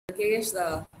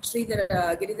Giridharan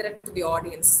to the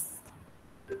audience.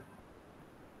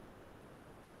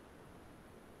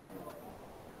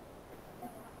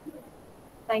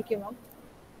 Thank you, ma'am.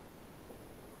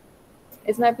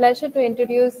 It's my pleasure to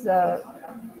introduce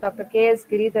Dr.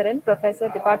 K.S.Giridharan, Professor,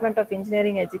 Department of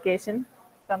Engineering Education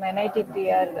from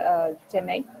NITTTR,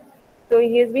 Chennai. So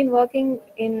he has been working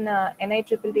in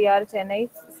NITTTR, Chennai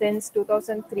since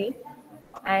 2003,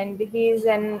 and he is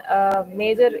in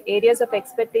major areas of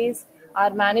expertise are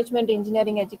management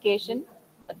engineering education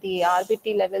at the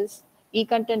RBT levels,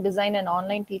 e-content design and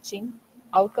online teaching,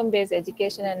 outcome-based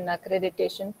education and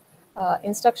accreditation,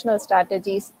 instructional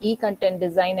strategies, e-content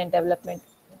design and development.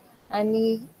 And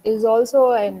he is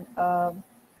also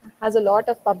has a lot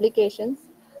of publications,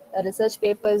 research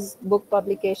papers, book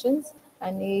publications,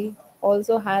 and he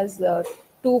also has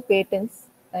 2 patents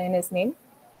in his name.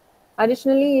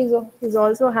 Additionally, he's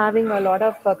also having a lot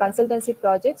of consultancy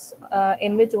projects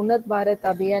in which Unnat Bharat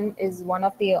Abhiyan is one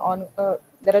of the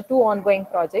there are 2 ongoing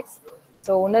projects.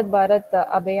 So Unnat Bharat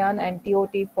Abhiyan and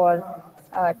TOT for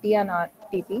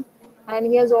TNRTP. And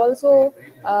he has also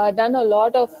done a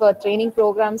lot of training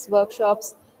programs,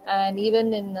 workshops, and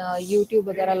even in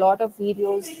YouTube there are a lot of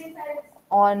videos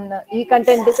on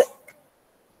e-content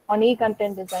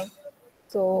design.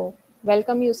 So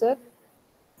welcome you, sir.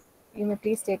 You may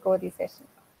please take over the session.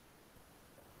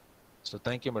 So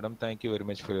thank you, madam. Thank you very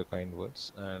much for your kind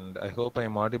words. And I hope I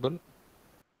am audible.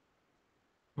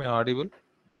 Am I audible?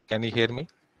 Can you hear me,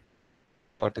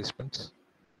 participants?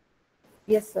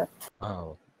 Yes, sir.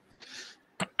 Oh.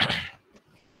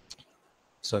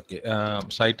 So, okay.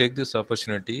 So I take this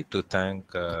opportunity to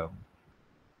thank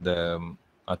the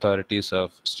authorities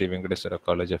of Sri Venkateswara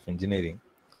College of Engineering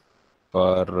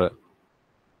for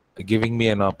giving me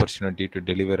an opportunity to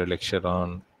deliver a lecture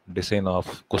on design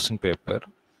of question paper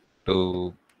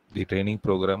to the training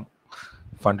program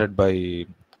funded by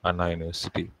Anna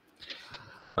University.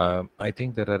 I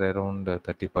think there are around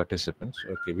 30 participants.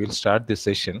 Okay, we'll start this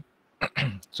session.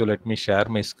 So let me share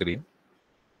my screen.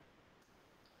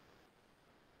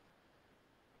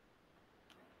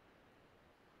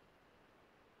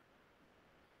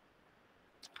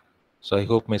 So I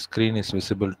hope my screen is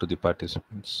visible to the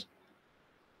participants.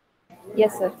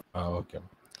 Yes, sir. Okay.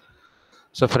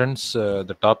 So friends,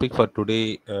 the topic for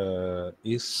today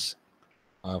is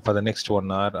for the next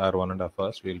 1 hour or 1.5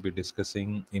 hours, we'll be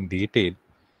discussing in detail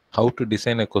how to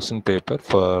design a question paper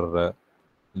for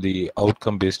the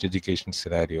outcome-based education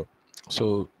scenario.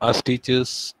 So as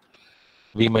teachers,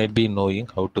 we might be knowing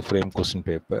how to frame question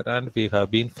paper, and we have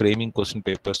been framing question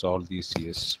papers all these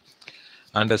years.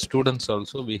 And as students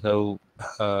also, we have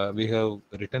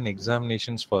written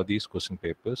examinations for these question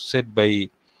papers set by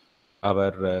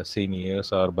our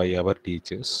seniors or by our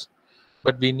teachers.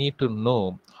 But we need to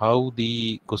know how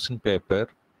the question paper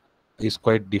is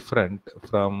quite different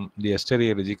from the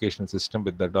exterior education system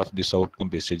with that of this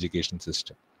outcome-based education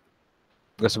system.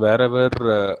 Because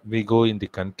wherever we go in the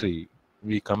country,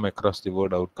 we come across the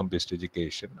word outcome-based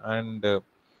education, and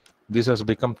this has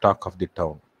become talk of the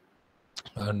town.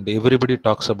 And everybody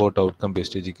talks about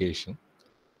outcome-based education.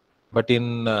 But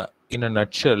in a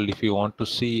nutshell, if you want to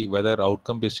see whether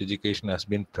outcome-based education has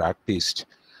been practiced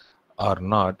or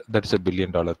not, that's a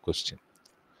billion-dollar question.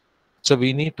 So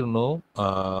we need to know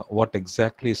what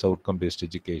exactly is outcome-based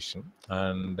education.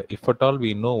 And if at all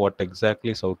we know what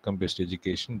exactly is outcome-based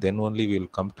education, then only we will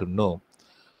come to know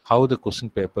how the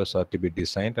question papers are to be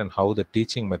designed and how the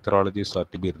teaching methodologies are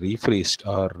to be rephrased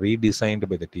or redesigned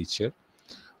by the teacher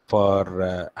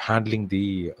for handling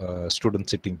the student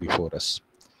sitting before us.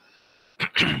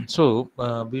 So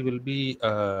we will be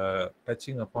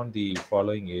touching upon the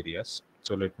following areas.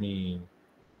 So let me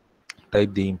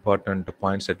type the important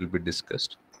points that will be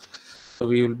discussed. So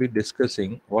we will be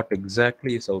discussing what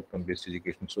exactly is outcome-based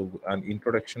education. So an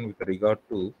introduction with regard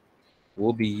to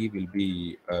OBE will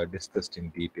be discussed in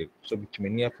detail. So which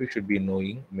many of you should be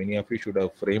knowing, many of you should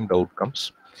have framed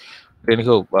outcomes.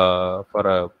 Anyhow, for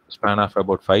a span of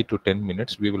about 5 to 10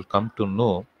 minutes, we will come to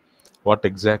know what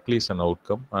exactly is an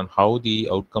outcome and how the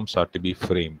outcomes are to be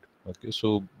framed. Okay,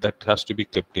 so that has to be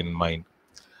kept in mind.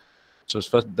 So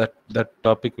first, that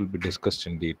topic will be discussed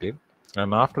in detail,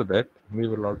 and after that, we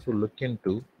will also look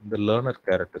into the learner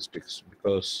characteristics,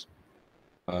 because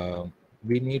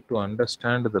we need to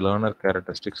understand the learner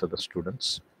characteristics of the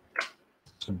students.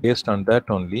 So based on that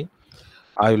only,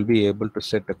 I will be able to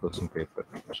set a question paper.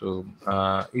 So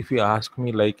if you ask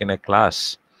me, like in a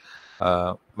class,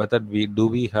 whether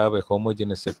we have a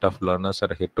homogeneous set of learners or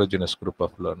a heterogeneous group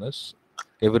of learners,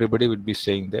 everybody would be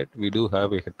saying that we do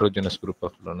have a heterogeneous group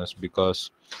of learners,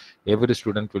 because every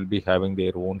student will be having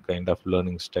their own kind of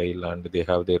learning style and they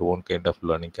have their own kind of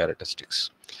learning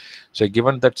characteristics. So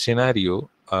given that scenario,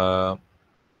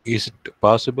 is it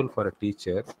possible for a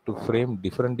teacher to frame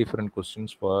different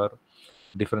questions for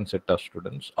different set of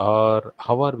students, or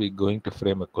how are we going to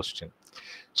frame a question?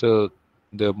 So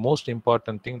the most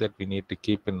important thing that we need to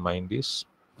keep in mind is,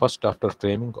 first, after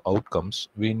framing outcomes,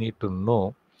 we need to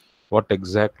know what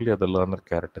exactly are the learner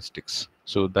characteristics.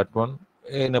 So that one,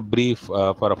 in a brief,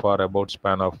 for about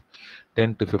span of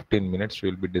 10 to 15 minutes,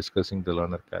 we'll be discussing the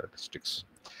learner characteristics.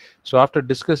 So after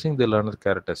discussing the learner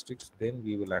characteristics, then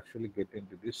we will actually get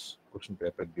into this question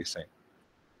paper design.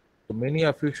 So many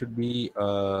of you should be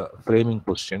framing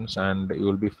questions, and you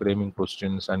will be framing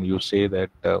questions, and you say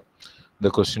that the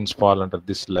questions fall under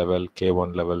this level,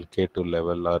 K1 level, K2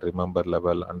 level, or remember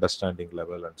level, understanding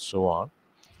level, and so on.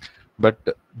 But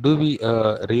do we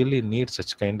really need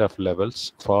such kind of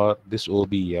levels for this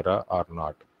OBE era or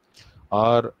not?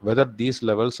 Or whether these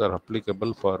levels are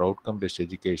applicable for outcome-based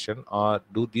education, or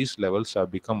do these levels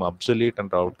have become obsolete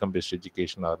under outcome-based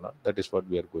education or not? That is what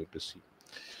we are going to see.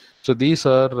 So these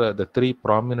are the three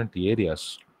prominent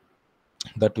areas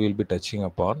that we will be touching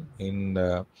upon in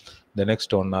the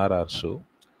next 1 hour or so.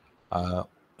 Uh,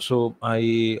 so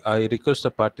I request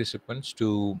the participants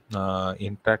to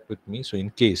interact with me. So in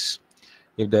case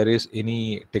if there is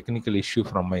any technical issue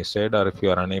from my side, or if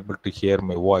you are unable to hear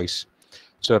my voice,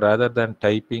 so rather than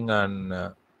typing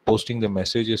and posting the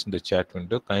messages in the chat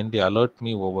window, kindly alert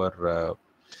me orally,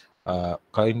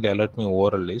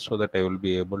 so that I will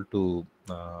be able to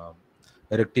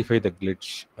rectify the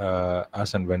glitch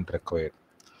as and when required.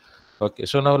 Okay,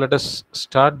 so now let us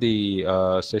start the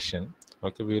session.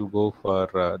 Okay, we will go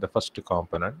for the first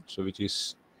component, so which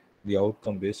is the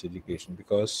outcome-based education,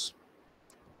 because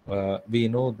we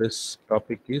know this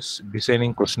topic is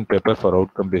designing question paper for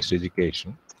outcome-based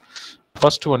education.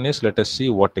 First one is, let us see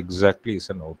what exactly is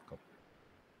an outcome.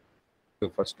 So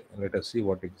first, let us see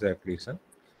what exactly is an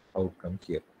outcome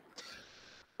here.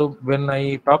 So when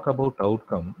I talk about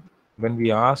outcome, when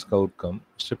we ask outcome,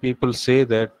 so people say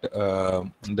that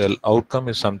the outcome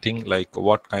is something like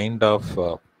what kind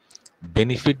of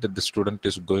benefit that the student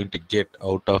is going to get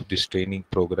out of this training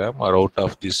program or out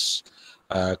of this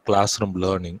classroom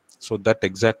learning. So that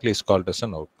exactly is called as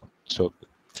an outcome.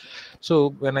 So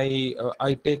when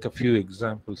I take a few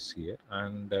examples here,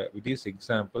 and with these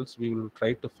examples, we will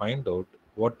try to find out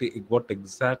what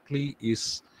exactly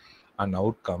is an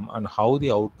outcome and how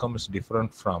the outcome is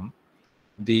different from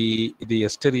the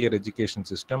exterior education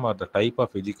system or the type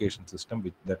of education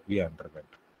system that we underwent.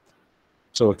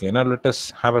 So okay, now let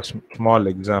us have a small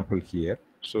example here.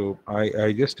 So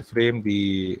I just frame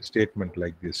the statement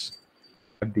like this.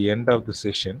 At the end of the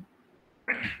session,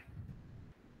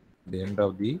 the end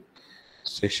of the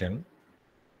session,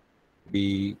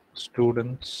 the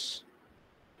students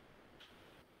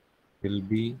will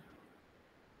be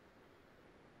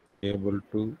able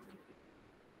to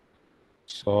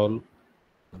solve.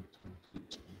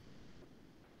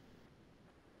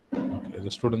 Okay,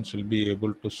 the students will be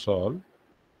able to solve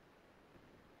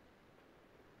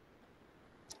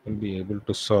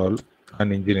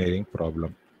an engineering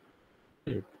problem.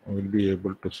 It will be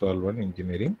able to solve an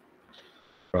engineering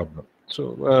problem.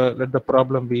 So let the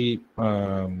problem be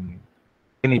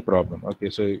any problem. Okay,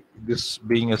 so this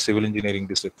being a civil engineering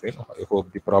discipline, I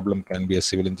hope the problem can be a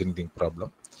civil engineering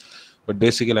problem. But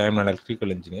basically, I am an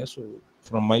electrical engineer. So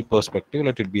from my perspective,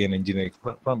 let it be an engineering.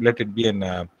 Let it be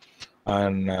an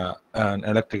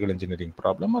electrical engineering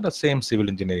problem or the same civil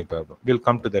engineering problem. We'll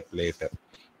come to that later.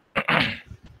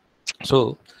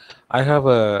 So I have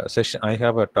a session. I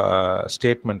have a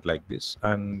statement like this,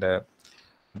 and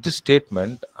this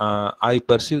statement, I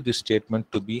perceive this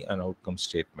statement to be an outcome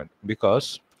statement,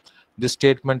 because this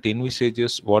statement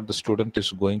envisages what the student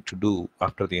is going to do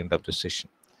after the end of the session.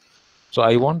 So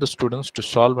I want the students to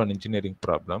solve an engineering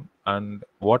problem, and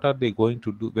what are they going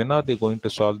to do? When are they going to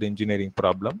solve the engineering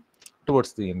problem?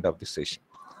 Towards the end of the session.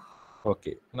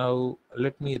 Okay, now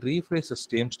let me rephrase the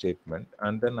same statement,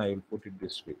 and then I will put it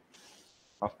this way.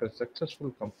 After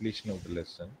successful completion of the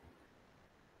lesson,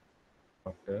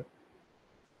 after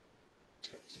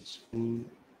successful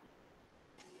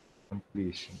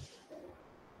completion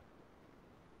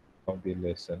of the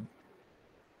lesson,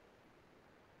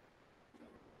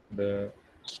 the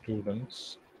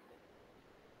students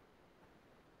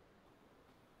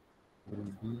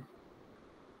will be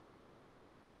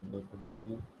able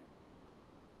to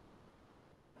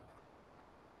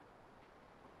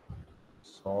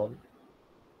solve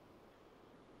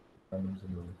an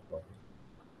engineering problem.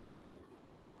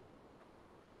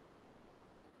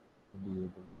 be able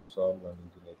to solve an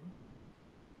engineering.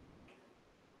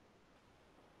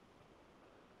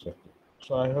 Okay.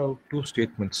 So I have two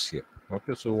statements here.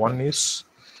 Okay, so one is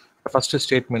the first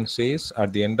statement says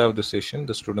at the end of the session,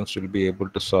 the students will be able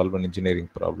to solve an engineering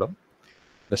problem.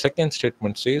 The second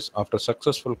statement says after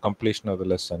successful completion of the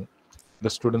lesson, the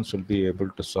students will be able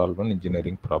to solve an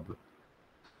engineering problem.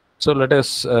 So let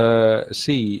us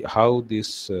see how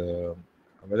this,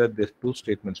 whether these two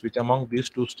statements, which among these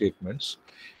two statements,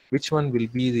 which one will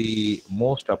be the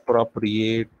most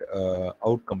appropriate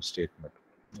outcome statement?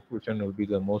 Which one will be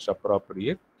the most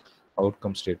appropriate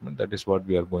outcome statement? That is what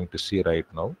we are going to see right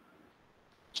now.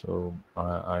 So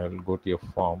I will go to your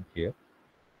form here.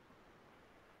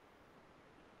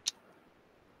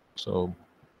 So,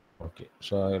 okay.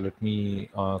 So let me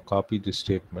copy this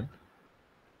statement.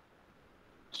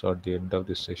 So at the end of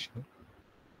this session,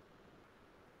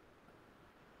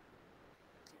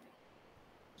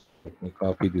 let me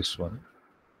copy this one,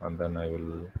 and then I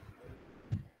will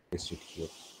paste it here.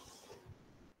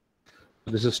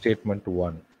 This is statement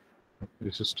one.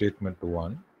 This is statement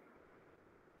one.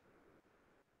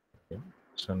 Okay.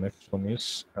 So next one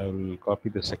is I will copy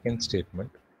the second statement.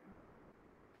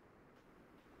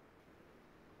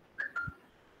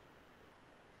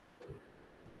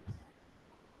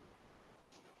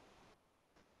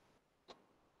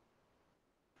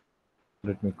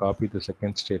 Let me copy the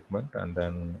second statement and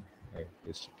then I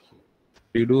paste it here.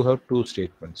 We do have two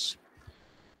statements.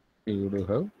 We do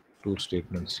have two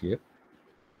statements here.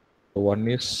 So one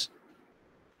is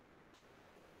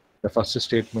the first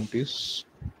statement is,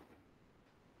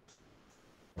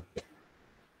 okay.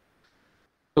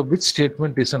 So which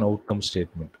statement is an outcome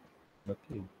statement?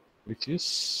 Okay, which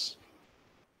is,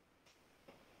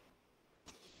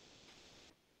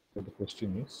 so the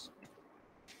question is,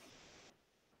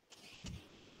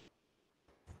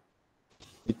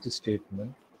 which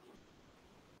statement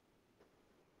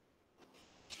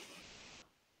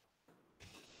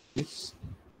is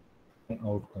an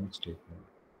outcome statement?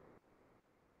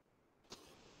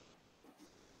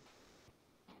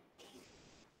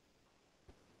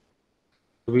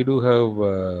 We do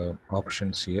have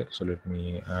options here, so let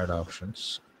me add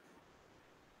options.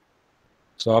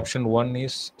 So option one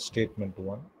is statement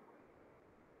one.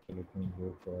 So let me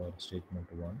go for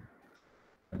statement one.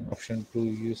 And option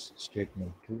two is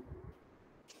statement two.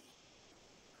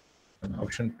 And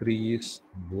option three is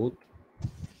both.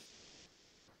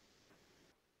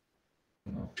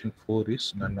 And option four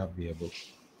is none of the above.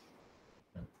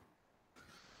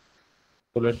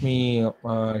 So let me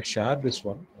share this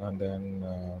one, and then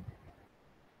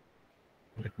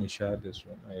let me share this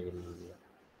one. I will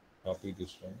copy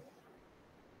this one,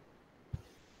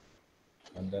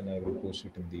 and then I will post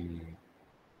it in the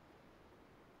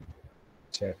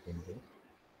chat window.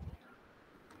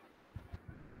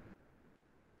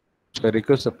 So I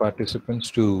request the participants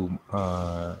to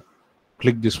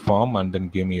click this form and then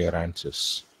give me your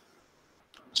answers.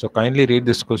 So kindly read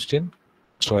this question.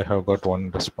 So I have got one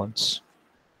response.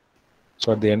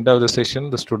 So at the end of the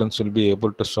session, the students will be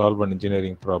able to solve an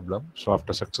engineering problem. So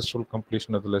after successful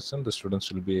completion of the lesson, the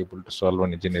students will be able to solve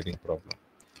an engineering problem.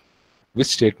 Which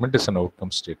statement is an outcome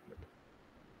statement?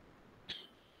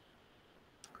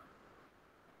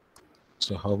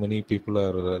 So how many people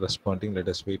are responding? Let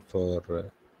us wait for a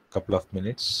couple of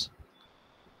minutes.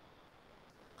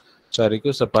 So I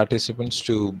request the participants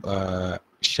to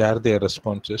share their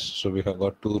responses. So we have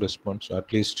got two responses. So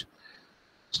at least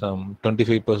some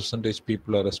 25%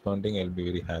 people are responding. I'll be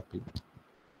very happy.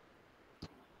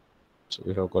 So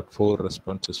we have got 4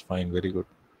 responses. Fine, very good.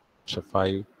 So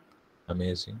 5,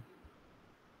 amazing.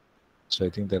 So I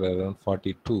think there are around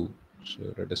 42.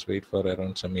 So let us wait for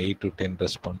around some 8 to 10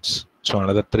 response. So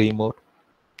another 3 more.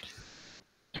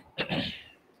 Okay,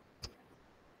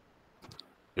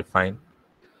 fine.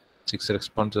 6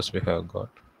 responses we have got.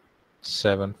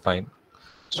 7, fine.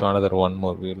 So another 1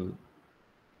 more. We'll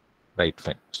right,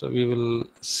 fine. So we will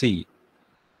see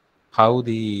how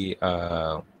the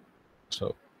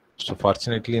so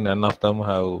fortunately none of them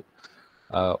have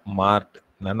marked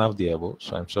none of the above.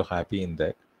 So I'm so happy in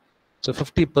that. So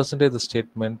 50% of the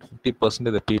statement, 50%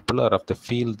 of the people are of the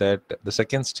feel that the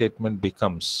second statement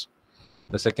becomes,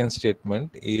 the second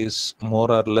statement is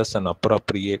more or less an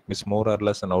appropriate, is more or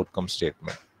less an outcome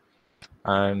statement.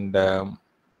 And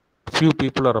few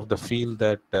people are of the feel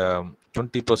that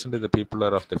 20% of the people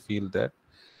are of the feel that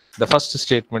the first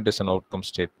statement is an outcome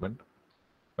statement,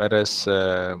 whereas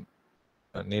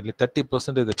nearly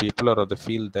 30% of the people are of the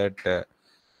feel that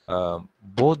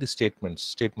both the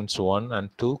statements 1 and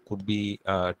 2 could be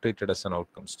treated as an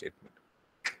outcome statement.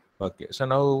 Okay, so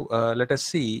now let us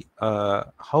see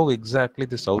how exactly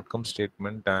this outcome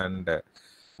statement and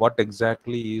which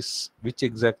exactly is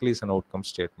an outcome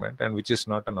statement and which is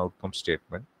not an outcome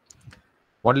statement.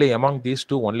 Only among these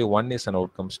two, only one is an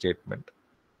outcome statement.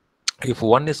 If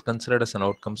one is considered as an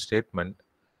outcome statement,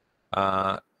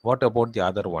 what about the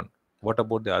other one? What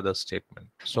about the other statement?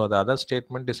 So the other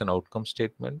statement is an outcome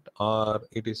statement, or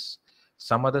it is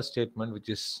some other statement which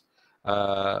is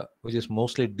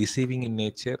mostly deceiving in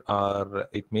nature, or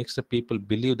it makes the people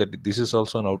believe that this is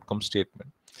also an outcome statement.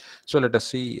 So let us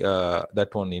see that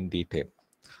one in detail.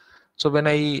 So when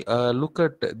I look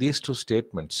at these two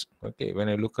statements, okay, when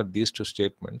I look at these two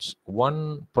statements,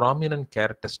 one prominent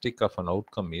characteristic of an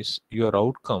outcome is your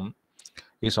outcome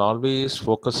is always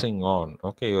focusing on,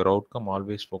 okay, your outcome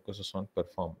always focuses on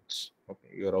performance.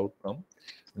 Okay, your outcome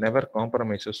never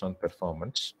compromises on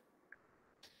performance.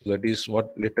 That is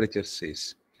what literature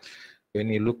says. When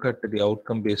you look at the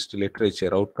outcome based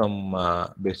literature, outcome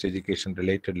based education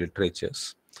related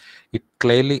literatures, it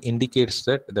clearly indicates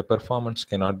that the performance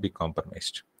cannot be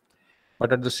compromised.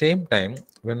 But at the same time,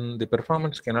 when the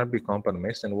performance cannot be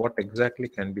compromised, then what exactly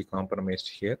can be compromised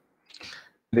here?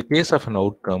 In the case of an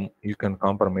outcome, you can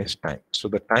compromise time. So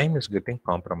the time is getting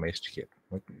compromised here.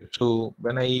 Okay. So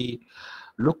when I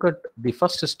look at the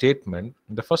first statement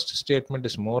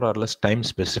is more or less time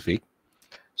specific.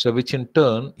 So which in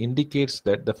turn indicates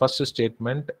that the first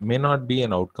statement may not be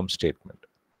an outcome statement.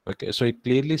 Okay. So it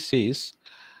clearly says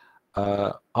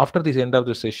after the end of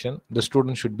the session, the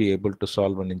student should be able to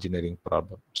solve an engineering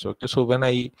problem. So when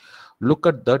I look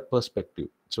at that perspective,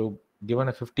 so given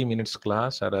a 50 minutes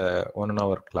class or a 1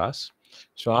 hour class,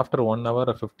 so after 1 hour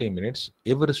or 15 minutes,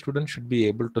 every student should be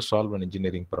able to solve an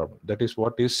engineering problem. That is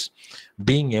what is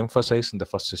being emphasized in the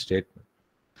first statement.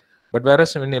 But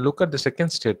whereas when you look at the second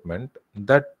statement,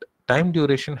 that time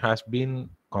duration has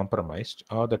been compromised,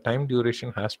 or the time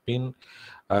duration has been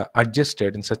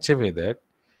adjusted in such a way that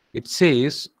it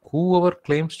says whoever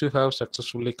claims to have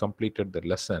successfully completed the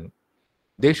lesson,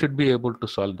 they should be able to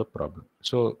solve the problem.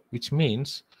 So which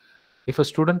means if a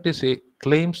student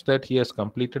claims that he has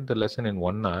completed the lesson in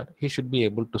 1 hour, he should be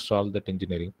able to solve that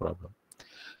engineering problem.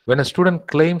 When a student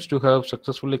claims to have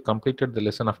successfully completed the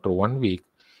lesson after 1 week,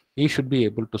 he should be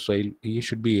able to solve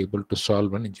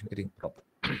an engineering problem.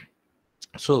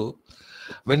 So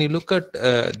when you look at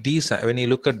these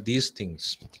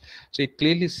things, so it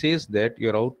clearly says that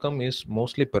your outcome is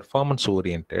mostly performance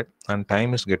oriented and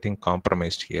time is getting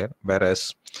compromised here,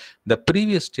 whereas the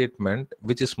previous statement,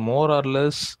 which more or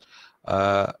less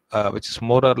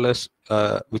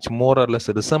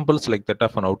resembles like that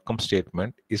of an outcome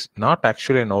statement, is not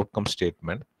actually an outcome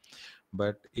statement,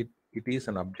 but it is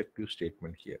an objective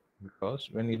statement here. Because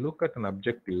when you look at an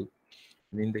objective,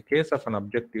 in the case of an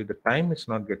objective, the time is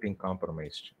not getting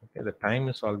compromised. Okay, the time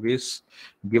is always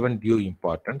given due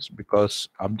importance, because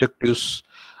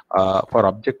for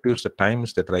objectives, the time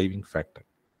is the driving factor.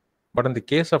 But in the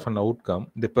case of an outcome,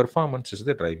 the performance is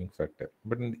the driving factor.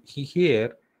 But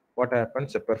here, what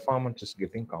happens? The performance is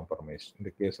getting compromised in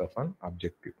the case of an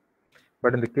objective.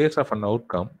 But in the case of an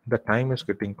outcome, the time is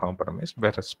getting compromised,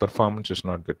 whereas performance is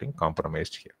not getting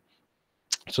compromised here.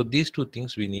 So these two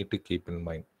things we need to keep in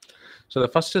mind. So the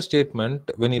first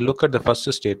statement, when you look at the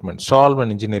first statement, solve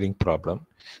an engineering problem.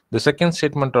 The second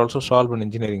statement also solve an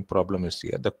engineering problem is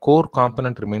here. The core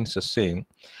component remains the same,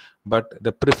 but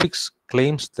the prefix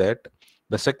claims that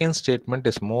the second statement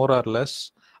is more or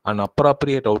less an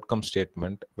appropriate outcome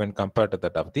statement when compared to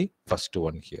that of the first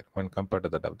one here,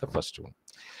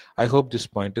 I hope this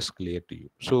point is clear to you.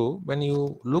 So when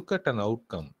you look at an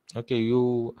outcome, okay,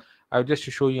 I'll just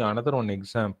show you another one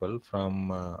example from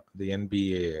the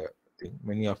NBA thing.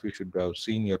 Many of you should have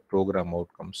seen your program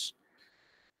outcomes.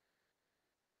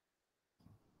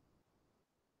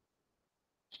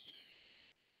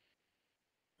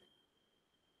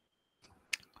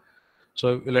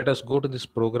 So let us go to this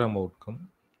program outcome,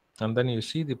 and then you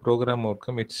see the program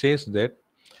outcome. It says that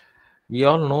we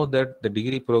all know that the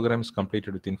degree program is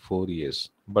completed within 4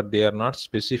 years, but they are not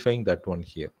specifying that one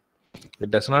here.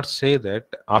 It does not say that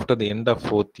after the end of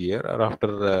 4th year or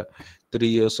after 3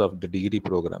 years of the degree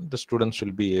program, the students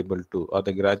will be able to, or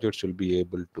the graduates will be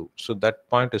able to. So that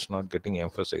point is not getting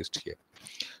emphasized here.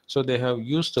 So they have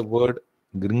used the word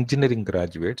engineering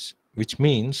graduates, which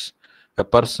means a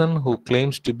person who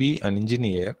claims to be an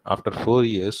engineer after 4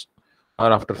 years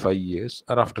or after 5 years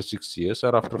or after 6 years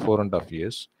or after 4.5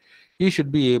 years, he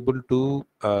should be able to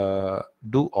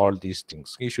do all these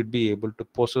things. He should be able to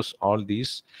possess all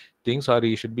these things, or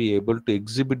he should be able to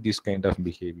exhibit this kind of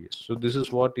behaviors. So this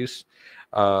is what is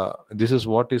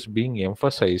being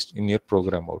emphasized in your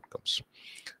program outcomes.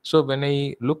 So when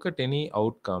I look at any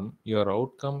outcome, your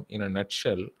outcome in a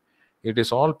nutshell, it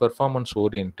is all performance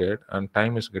oriented and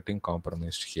time is getting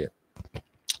compromised here.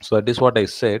 So that is what I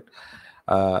said.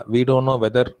 We don't know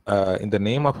whether in the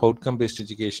name of outcome based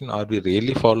education, are we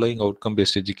really following outcome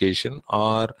based education,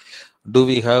 or do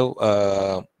we have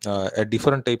a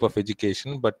different type of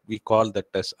education, but we call that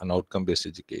as an outcome based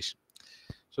education.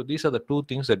 So these are the two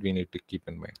things that we need to keep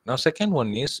in mind. Now, second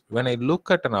one is, when I look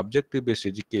at an objective based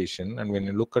education and when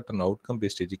I look at an outcome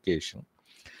based education,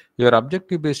 your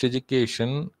objective based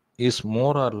education is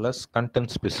more or less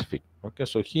content specific. Okay,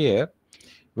 so here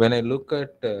when I look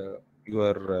at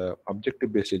your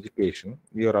objective based education,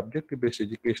 your objective based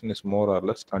education is more or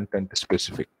less content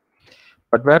specific.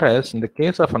 But whereas in the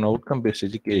case of an outcome based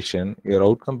education, your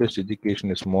outcome based education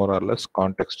is more or less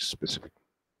context specific.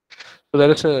 So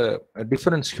there is a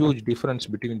difference, huge difference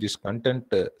between these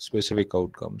content specific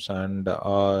outcomes and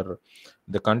or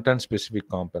the content specific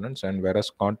components, and whereas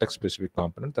context specific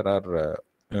component, there are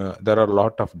a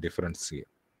lot of difference here.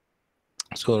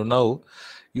 So now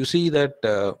you see that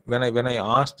when I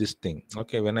ask this thing,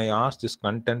 okay, when I ask this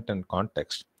content and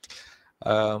context,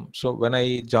 so when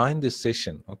I joined this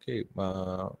session, okay,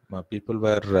 people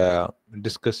were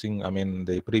discussing, I mean,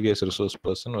 the previous resource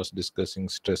person was discussing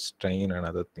stress, strain, and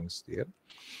other things there.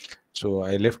 So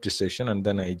I left the session and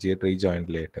then I rejoined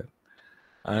later.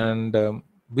 And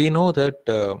we know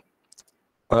that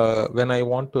when I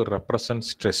want to represent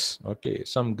stress, okay,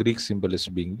 some Greek symbol is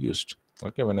being used.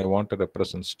 Okay, when I want to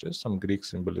represent stress, some Greek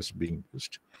symbol is being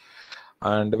used.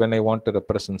 And when I want to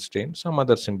represent strain, some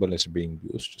other symbol is being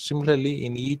used. Similarly,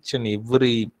 in each and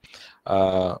every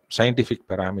scientific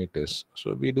parameters,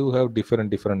 so we do have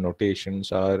different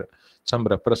notations, or some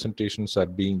representations are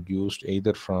being used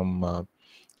either from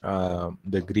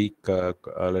the Greek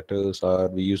letters, or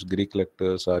we use Greek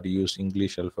letters, or use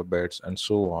English alphabets, and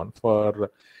so on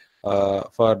for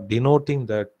denoting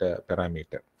that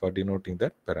parameter.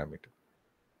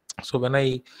 So when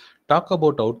I talk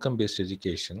about outcome-based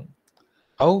education,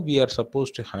 how we are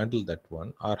supposed to handle that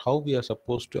one, or how we are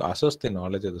supposed to assess the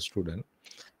knowledge of the student.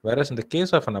 Whereas in the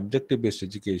case of an objective-based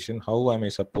education, how am I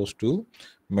supposed to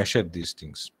measure these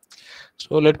things?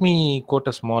 So let me quote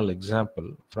a small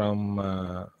example from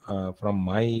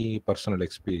my personal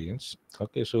experience.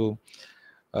 Okay, so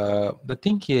the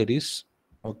thing here is,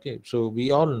 okay, so we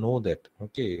all know that,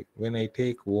 okay, when I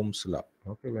take Ohm's law,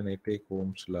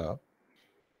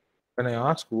 when I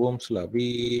asked Ohm's law,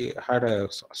 we had a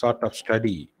sort of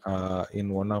study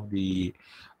in one of the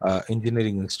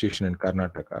engineering institution in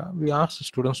Karnataka. We asked the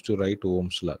students to write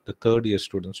Ohm's law, the third year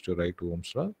students to write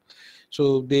Ohm's law.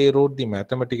 So they wrote the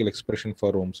mathematical expression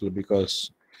for Ohm's law,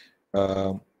 because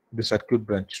uh, the circuit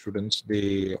branch students,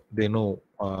 they know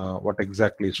what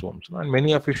exactly is Ohm's law, and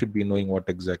many of you should be knowing what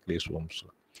exactly is Ohm's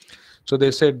law. So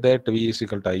they said that V is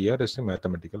equal to IR is a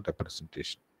mathematical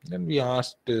representation. Then we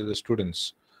asked the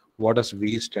students, what does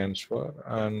V stands for?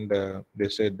 And they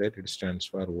said that it stands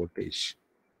for voltage.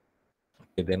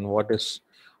 Okay, then what is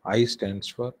I stands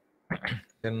for?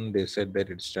 Then they said that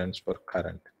it stands for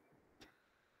current.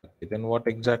 Okay, then what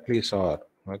exactly is R?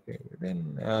 Okay,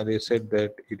 then they said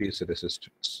that it is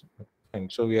resistance.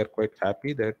 And so we are quite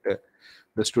happy that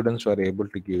the students were able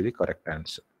to give the correct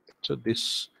answer. So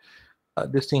this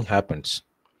thing happens.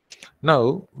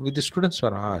 Now, with the students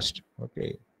were asked,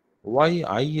 okay, why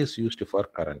I is used for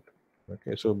current?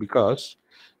 Okay, so because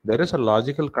there is a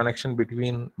logical connection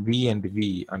between V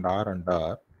and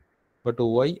R, but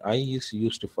why I is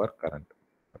used for current?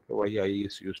 Okay, why I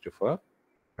is used for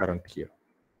current here?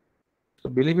 So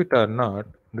believe it or not,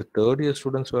 the third year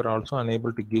students were also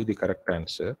unable to give the correct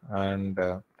answer, and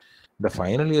the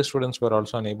final year students were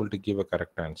also unable to give a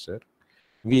correct answer.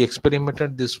 We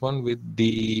experimented this one with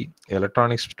the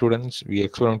electronics students. We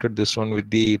experimented this one with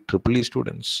the EEE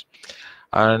students.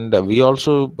 And we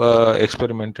also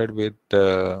experimented with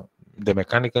the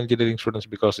mechanical engineering students,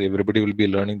 because everybody will be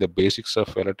learning the basics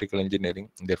of electrical engineering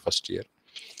in their first year.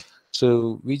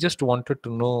 So we just wanted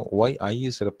to know why I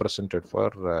is represented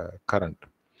for current.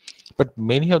 But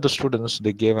many of the students,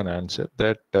 they gave an answer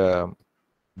that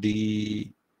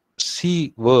the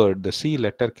C word, the C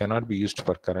letter cannot be used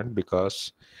for current,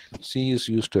 because C is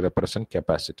used to represent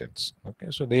capacitance. Okay,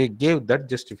 so they gave that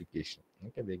justification.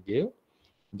 Okay, they gave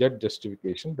that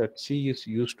justification that C is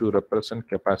used to represent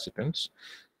capacitance.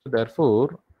 So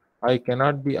therefore, I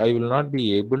will not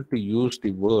be able to use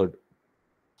the word.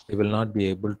 I will not be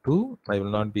able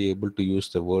to use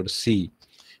the word C,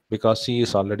 because C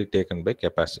is already taken by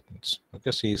capacitance.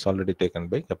 Okay, C is already taken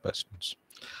by capacitance.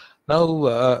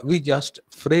 Now we just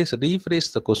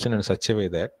rephrase the question in such a way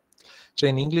that So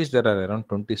in English, there are around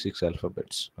 26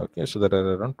 alphabets. Okay, so there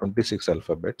are around 26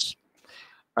 alphabets.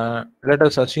 Let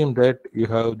us assume that you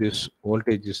have this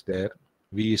voltage is there,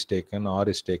 V is taken, R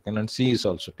is taken, and C is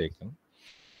also taken.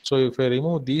 So if I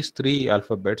remove these three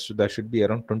alphabets, there should be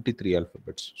around 23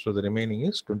 alphabets. So the remaining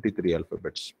is 23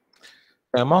 alphabets.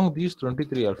 Among these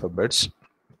 23 alphabets,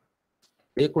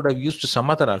 they could have used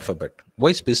some other alphabet.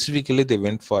 Why specifically they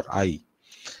went for I?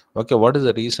 Okay, what is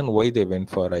the reason why they went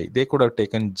for I? They could have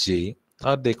taken J,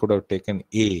 or they could have taken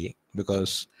A,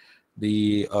 because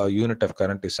the unit of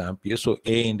current is ampere. So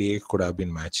A and A could have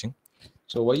been matching.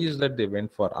 So why is that they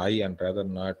went for I and rather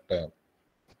not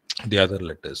the other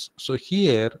letters? So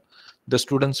here the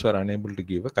students were unable to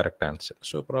give a correct answer.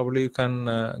 So probably you can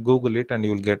Google it and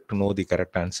you will get to know the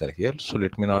correct answer here. So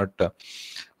let me not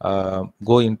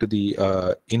go into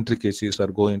the intricacies or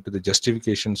go into the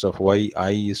justifications of why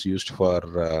I is used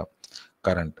for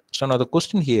current. So now the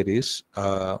question here is,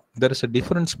 there is a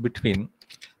difference between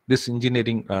this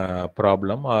engineering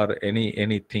problem or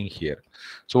anything here.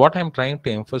 So what I'm trying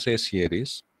to emphasize here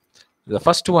is, the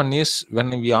first one is, when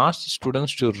we ask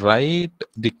students to write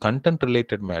the content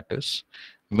related matters,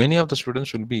 many of the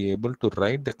students will be able to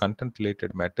write the content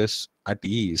related matters at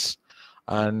ease,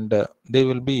 and they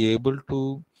will be able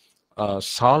to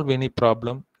solve any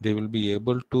problem. They will be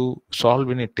able to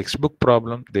solve any textbook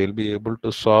problem. They will be able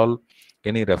to solve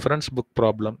any reference book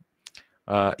problem.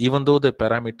 Even though the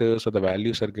parameters or the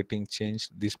values are getting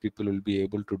changed, these people will be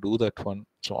able to do that one.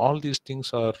 So all these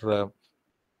things are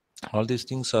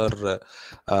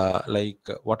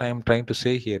what I am trying to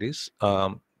say here is,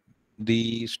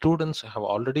 the students have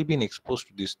already been exposed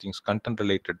to these things, content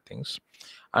related things,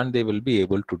 and they will be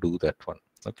able to do that one.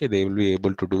 Okay, they will be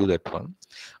able to do that one,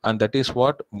 and that is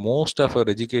what most of our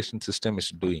education system is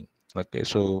doing. Okay,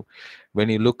 so when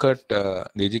you look at the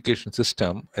education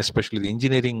system, especially the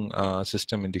engineering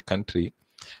system in the country,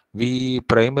 we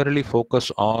primarily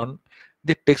focus on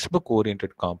the textbook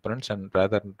oriented components, and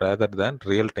rather than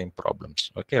real time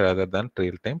problems. Okay, rather than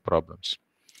real time problems.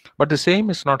 But the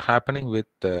same is not happening with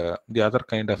the other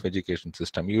kind of education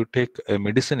system. You take a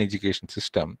medicine education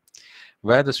system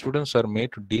where the students are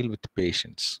made to deal with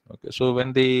patients. Okay, so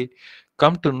when they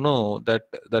come to know that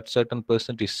that certain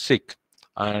person is sick,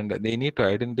 and they need to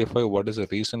identify what is the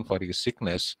reason for his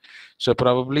sickness, so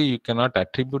probably you cannot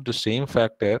attribute the same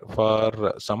factor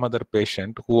for some other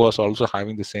patient who was also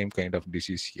having the same kind of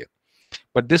disease here.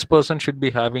 But this person should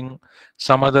be having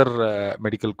some other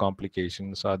medical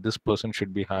complications, or this person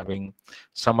should be having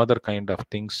some other kind of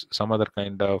things, some other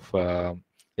kind of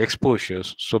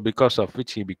exposures, so because of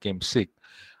which he became sick,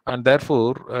 and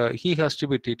therefore he has to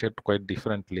be treated quite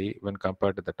differently when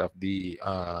compared to that of the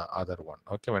other one.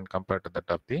 Okay, when compared to that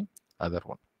of the other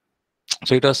one.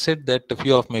 So it was said that a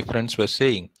few of my friends were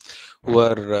saying, who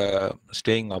are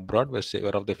staying abroad, were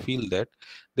of the feel that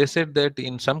they said that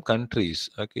in some countries,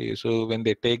 okay, so when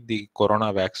they take the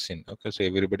corona vaccine, okay, so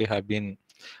everybody have been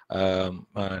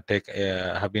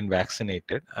have been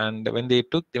vaccinated, and when they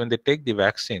take the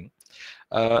vaccine,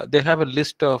 they have a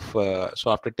list of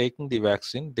so after taking the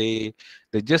vaccine, they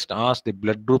just ask the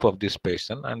blood group of this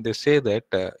patient, and they say that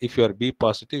if you are B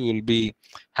positive, you will be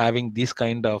having these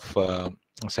kind of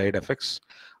side effects,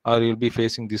 or you'll be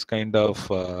facing this kind of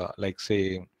like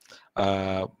say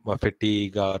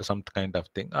fatigue or some kind of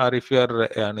thing, or if you are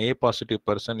an A positive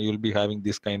person, you will be having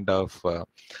this kind of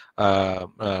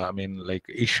I mean, like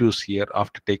issues here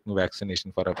after taking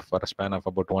vaccination for a span of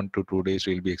about 1 to 2 days.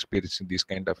 You will be experiencing these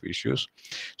kind of issues,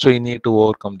 so you need to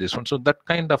overcome this one. So that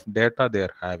kind of data they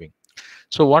are having.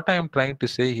 So what I am trying to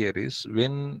say here is,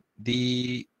 when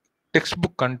the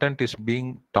textbook content is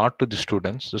being taught to the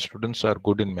students are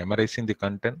good in memorizing the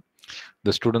content,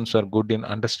 the students are good in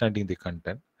understanding the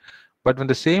content. But when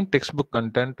the same textbook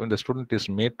content, when the student is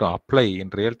made to apply in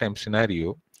real-time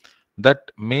scenario, that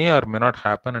may or may not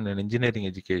happen in an engineering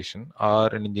education or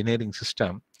an engineering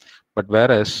system. But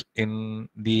whereas in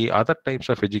the other types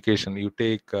of education, you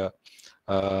take a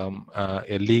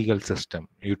legal system,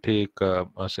 you take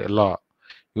say law,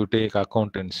 you take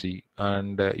accountancy,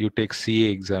 and you take CA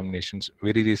examinations.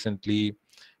 Very recently,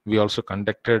 we also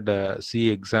conducted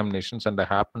CA examinations, and I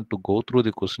happened to go through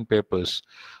the question papers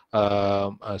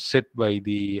set by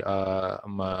the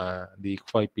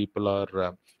five people,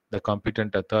 or the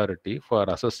competent authority for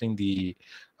assessing the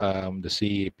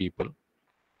CA people.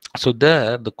 So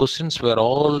there, the questions were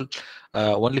all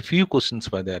only few questions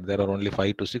were there. There are only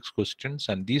 5 to 6 questions,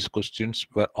 and these questions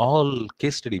were all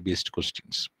case study based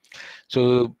questions.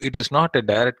 So it is not a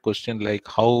direct question like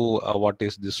how, what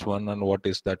is this one and what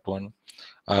is that one,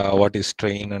 what is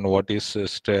strain and what is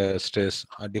stress,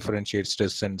 differentiate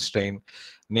stress and strain,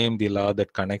 name the law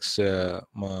that connects, that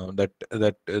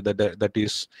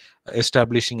is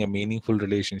establishing a meaningful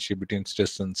relationship between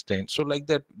stress and strain. So like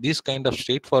that, these kind of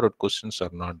straightforward questions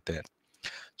are not there.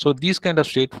 So these kind of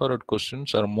straightforward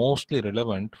questions are mostly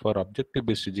relevant for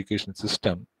objective-based education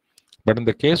system. But in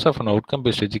the case of an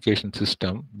outcome-based education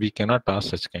system, we cannot ask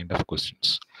such kind of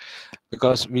questions.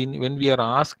 Because when we are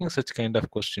asking such kind of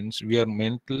questions, we are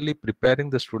mentally preparing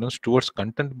the students towards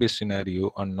content-based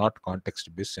scenario and not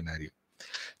context-based scenario.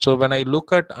 So when I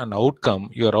look at an outcome,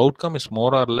 your outcome is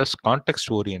more or less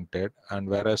context-oriented, and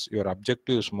whereas your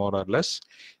objective is more or less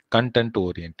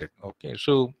content-oriented. Okay,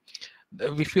 so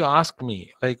if you ask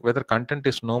me like whether content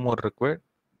is no more required,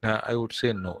 I would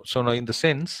say no. So now in the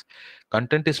sense,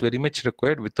 content is very much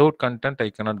required. Without content,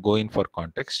 I cannot go in for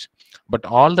context. But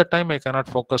all the time, I cannot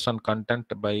focus on content.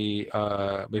 By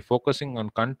focusing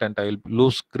on content, I will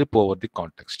lose grip over the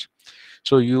context.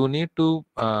 So you need to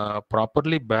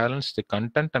properly balance the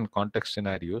content and context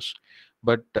scenarios.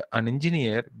 But an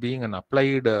engineer, being an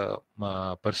applied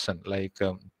person, like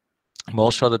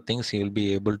most of the things he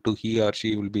or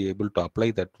she will be able to apply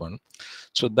that one.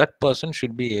 So that person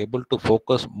should be able to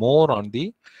focus more on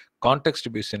the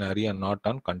context based scenario and not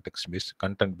on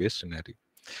content based scenario.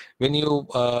 When you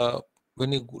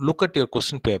look at your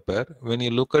question paper,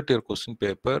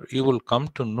 you will come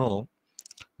to know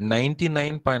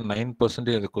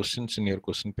 99.9% of the questions in your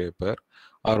question paper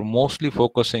are mostly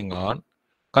focusing on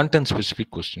content specific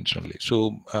questions only.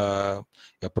 So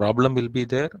a problem will be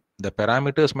there, the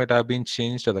parameters might have been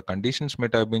changed or the conditions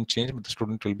might have been changed, but the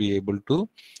student will be able to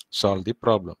solve the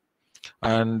problem.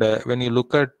 And when you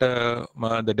look at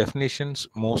the definitions,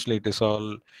 mostly it is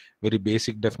all very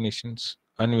basic definitions.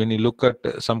 And when you look at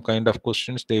some kind of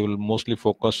questions, they will mostly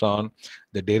focus on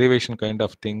the derivation kind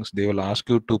of things. They will ask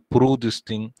you to prove this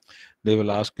thing. They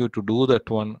will ask you to do that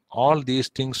one. All these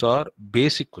things are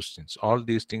basic questions.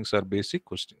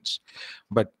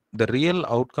 But the real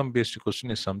outcome based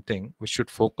question is something which should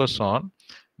focus on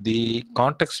the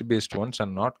context based ones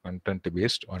and not context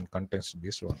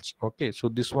based ones. Okay, so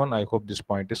this one, I hope this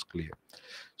point is clear.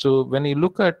 So when you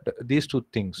look at these two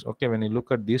things, okay, when you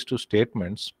look at these two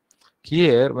statements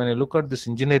here, when you look at this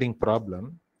engineering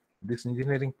problem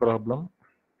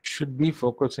should be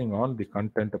focusing on the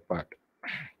content part,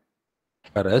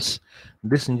 whereas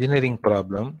this engineering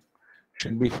problem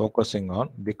should be focusing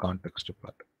on the context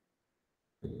part.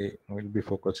 Okay, we'll be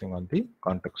focusing on the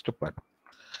context part.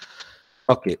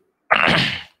 Okay.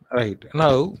 Right.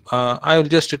 Now, I will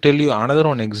just tell you another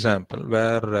one example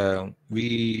where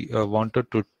we wanted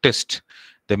to test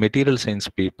the material science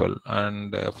people,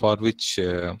 and for which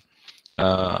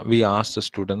we asked the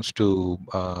students to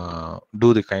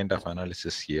do the kind of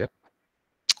analysis here.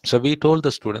 So we told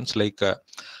the students like,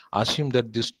 assume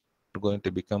that this are going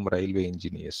to become railway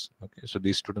engineers. Okay, so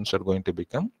these students are going to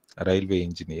become railway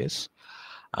engineers,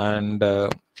 and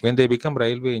when they become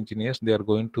railway engineers, they are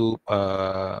going to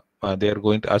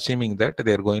assuming that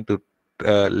they are going to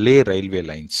lay railway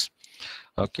lines.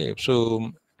 Okay, so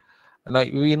now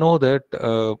we know that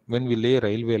when we lay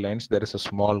railway lines, there is a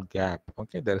small gap.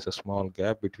 Okay, there is a small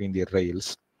gap between the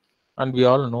rails, and we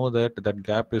all know that that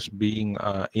gap is being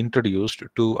introduced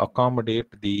to accommodate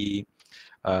the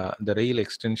rail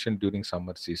extension during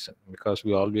summer season, because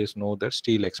we always know that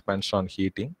steel expands on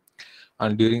heating,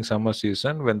 and during summer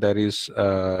season when there is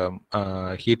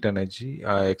heat energy,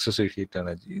 excessive heat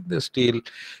energy, the steel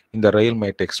in the rail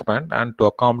might expand, and to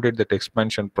accommodate that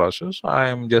expansion process, I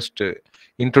am just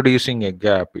introducing a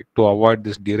gap to avoid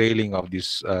this derailing of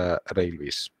these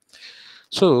railways.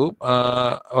 So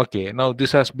okay, now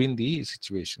this has been the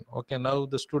situation. Okay, now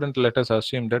the student, let us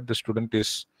assume that the student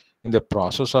is in the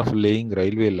process of laying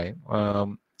railway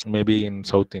line, maybe in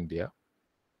South India.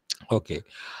 Okay,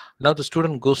 now the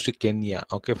student goes to Kenya,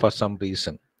 okay, for some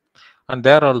reason, and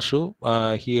there also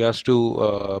he has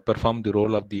to perform the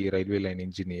role of the railway line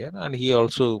engineer, and he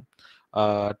also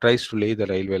tries to lay the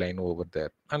railway line over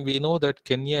there. And we know that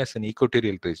Kenya is an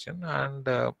equatorial region,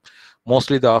 and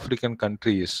mostly the African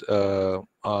countries are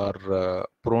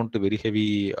prone to very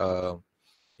heavy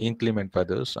inclement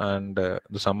weathers, and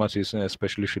the summer season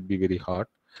especially should be very hot.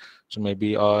 So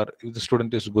maybe, or if the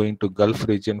student is going to Gulf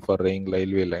region for laying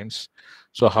railway lines,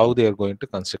 so how they are going to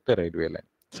construct a railway line.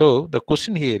 So the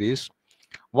question here is,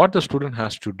 what the student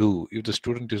has to do if the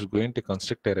student is going to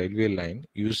construct a railway line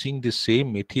using the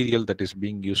same material that is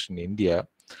being used in India,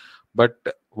 but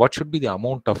what should be the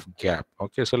amount of gap?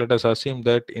 Okay, so let us assume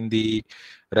that in the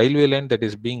railway line that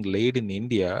is being laid in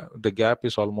India, the gap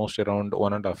is almost around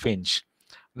 1.5 inch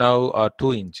now, or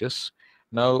 2 inches.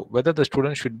 Now, whether the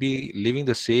student should be leaving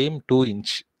the same 2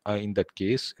 inch in that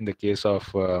case, in the case of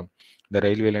the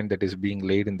railway line that is being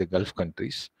laid in the Gulf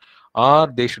countries, or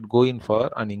they should go in for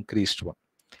an increased one.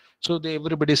 So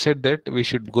everybody said that we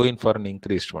should go in for an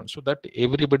increased one, so that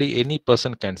everybody, any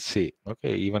person can say,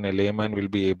 okay, even a layman will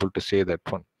be able to say that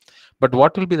one. But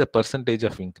what will be the percentage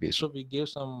of increase? So we gave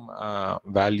some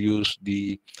values,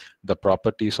 the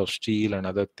properties of steel and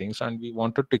other things, and we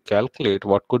wanted to calculate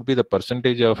what could be the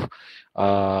percentage of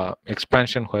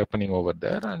expansion happening over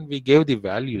there, and we gave the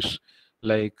values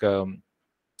like.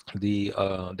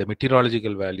 The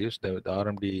meteorological values, the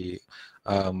RMD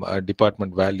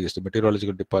department values, the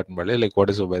meteorological department value, like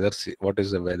what is the weather, what is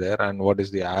the weather, and what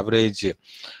is the average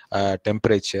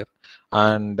temperature,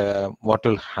 and what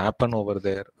will happen over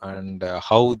there, and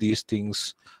how these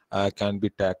things can be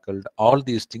tackled. All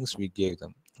these things we gave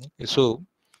them. Okay, so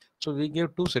we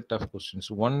gave two set of questions.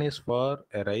 One is for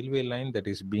a railway line that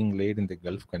is being laid in the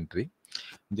Gulf country.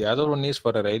 The other one is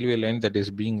for a railway line that is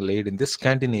being laid in the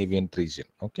Scandinavian region.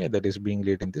 Okay, that is being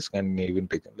laid in the Scandinavian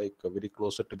region, like very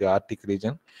closer to the Arctic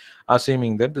region.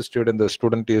 Assuming that the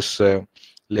student is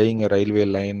laying a railway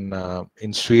line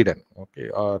in Sweden, okay,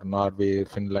 or Norway,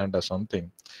 Finland, or something.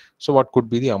 So, what could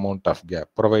be the amount of gap,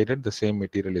 provided the same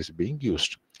material is being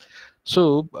used?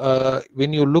 So,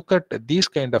 when you look at these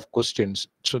kind of questions,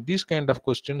 so these kind of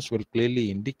questions will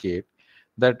clearly indicate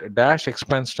that dash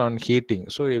expands on heating.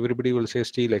 So everybody will say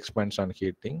steel expands on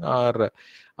heating, or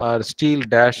steel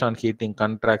dash on heating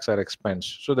contracts or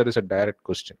expands. So there is a direct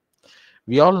question.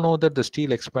 We all know that the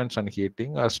steel expands on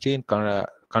heating, or steel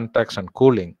contracts on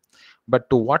cooling, but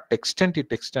to what extent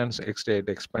it expands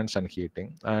on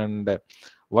heating, and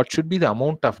what should be the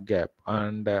amount of gap,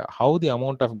 and how the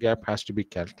amount of gap has to be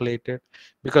calculated,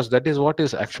 because that is what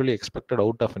is actually expected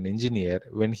out of an engineer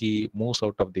when he moves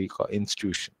out of the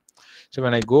institution. So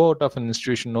when I go out of an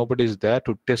institution, nobody is there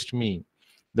to test me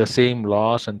the same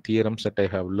laws and theorems that I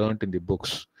have learned in the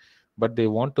books, but they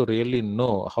want to really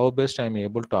know how best I'm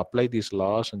able to apply these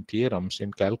laws and theorems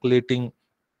in calculating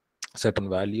certain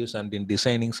values and in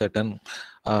designing certain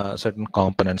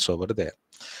components over there.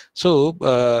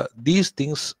 So these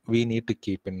things we need to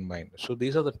keep in mind. So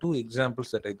these are the two examples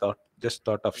that I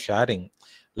thought of sharing,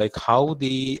 like how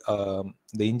the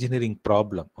engineering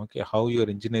problem, okay, how your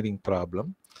engineering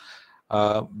problem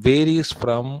varies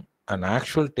from an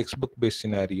actual textbook based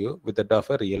scenario with that of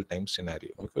a real time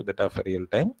scenario, okay, with that of a real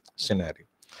time scenario.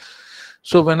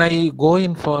 So when I go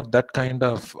in for that kind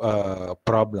of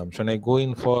problems, when I go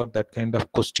in for that kind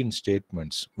of question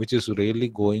statements, which is really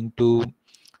going to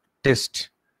test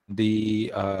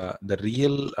the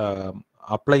real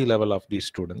apply level of these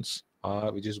students,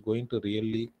 which is going to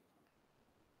really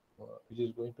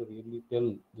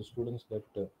tell the students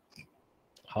that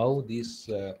how these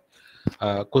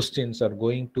questions are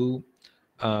going to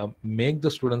make the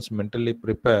students mentally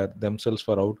prepare themselves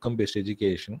for outcome based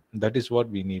education. That is what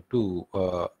we need to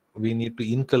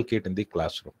inculcate in the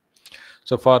classroom.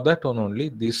 So for that one only,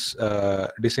 this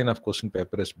design of question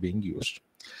paper is being used.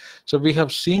 So we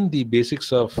have seen the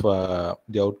basics of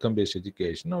the outcome based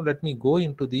education. Now let me go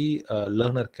into the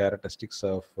learner characteristics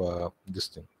of this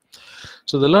thing.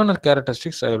 So the learner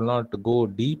characteristics, I will not go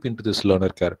deep into this learner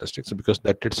characteristics because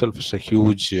that itself is a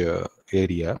huge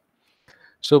area.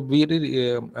 So we did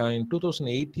in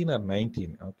 2018 or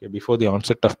 19, okay, before the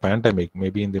onset of pandemic,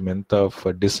 maybe in the month of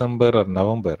December or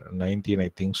November 19, I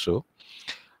think so.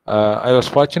 I was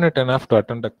fortunate enough to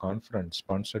attend a conference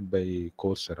sponsored by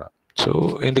Coursera.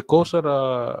 So in the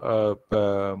Coursera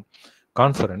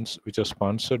conference, which was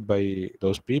sponsored by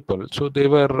those people, so they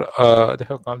were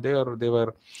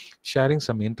sharing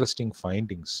some interesting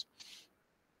findings.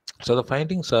 So the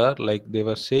findings are like they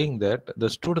were saying that the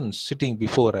students sitting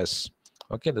before us,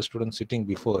 okay, the students sitting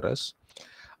before us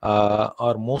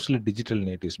are mostly digital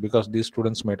natives, because these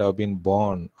students might have been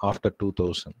born after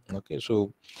 2000. Okay,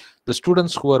 so the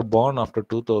students who were born after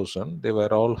 2000, they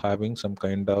were all having some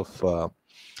kind of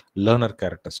learner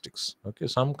characteristics, okay,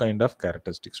 some kind of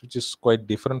characteristics which is quite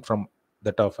different from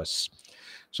that of us.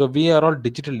 So we are all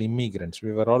digital immigrants.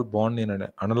 We were all born in an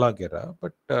analog era,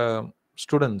 but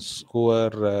students who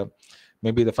were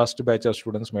maybe the first batch of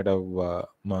students might have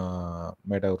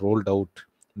rolled out.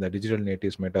 The digital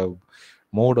natives might have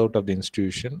moved out of the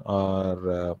institution,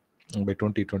 or by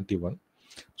 2021.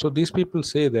 So these people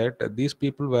say that these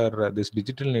people were these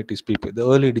digital natives people, the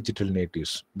early digital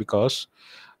natives, because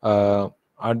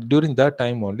during that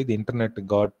time only the internet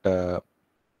got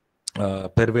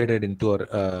pervaded into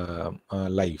our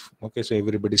life. Okay, so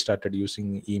everybody started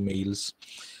using emails,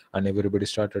 and everybody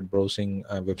started browsing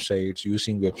websites,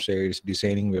 using websites,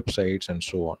 designing websites, and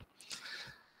so on.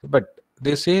 But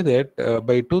they say that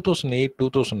by 2008,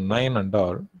 2009, and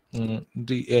all,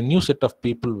 a new set of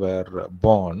people were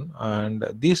born, and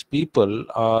these people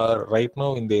are right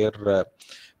now in their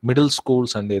middle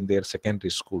schools and in their secondary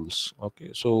schools.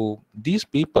 Okay, so these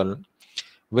people,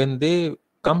 when they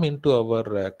come into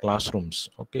our classrooms,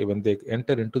 okay, when they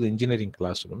enter into the engineering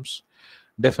classrooms,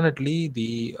 definitely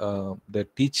the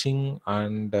teaching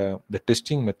and the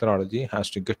testing methodology has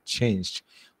to get changed,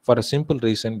 for a simple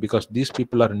reason, because these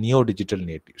people are neo digital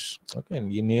natives. Okay, and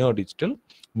neo digital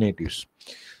natives.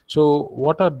 So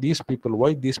what are these people,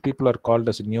 why these people are called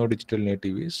as neo digital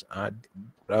natives?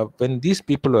 When these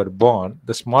people were born,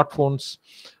 the smartphones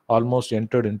almost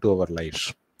entered into our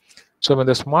lives. So when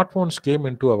the smartphones came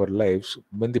into our lives,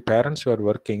 when the parents were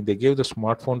working, they gave the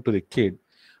smartphone to the kid,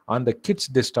 and the kids,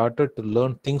 they started to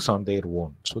learn things on their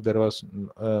own. So there was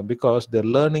because their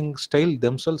learning style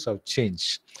themselves have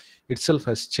changed, itself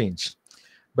has changed.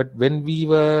 But when we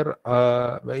were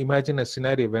imagine a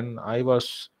scenario when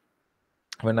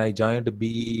I joined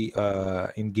B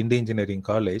in Gindi Engineering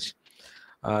College.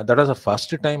 That was the first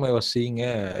time I was seeing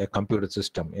a computer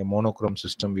system, a monochrome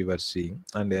system we were seeing.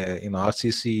 And in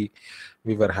RCC,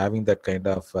 we were having that kind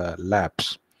of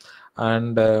labs.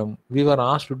 And we were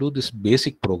asked to do this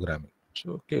basic programming.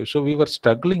 So, okay, so we were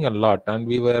struggling a lot, and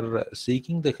we were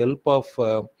seeking the help of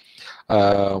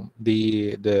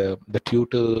the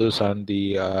tutors and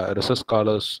the research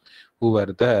scholars who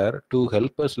were there to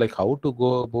help us, like how to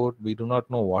go about. We do not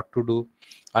know what to do,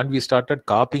 and we started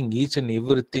copying each and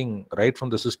everything right from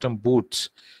the system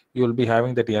boots. You will be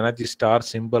having that energy star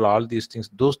symbol, all these things,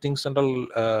 those things and all.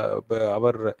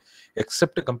 Our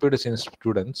except computer science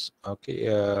students, okay,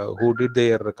 who did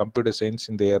their computer science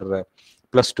in their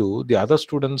plus two, the other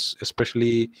students,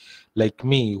 especially like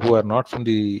me, who are not from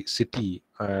the city,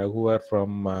 who are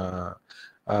from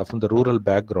the rural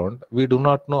background, we do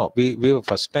not know. We were,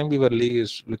 first time we were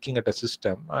looking at a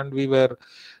system, and we were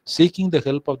seeking the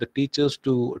help of the teachers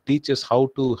to teach us how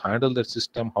to handle the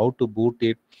system, how to boot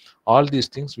it. All these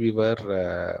things we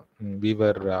were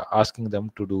asking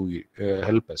them to do,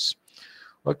 help us.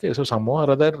 Okay, so somehow or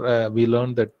other, we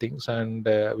learned that things, and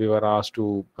we were asked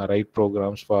to write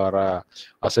programs for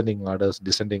ascending orders,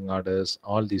 descending orders,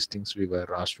 all these things we were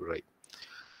asked to write.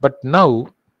 But now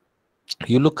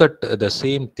you look at the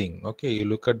same thing, okay, you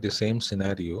look at the same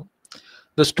scenario.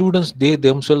 The students, they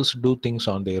themselves do things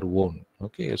on their own.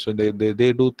 Okay, so they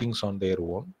do things on their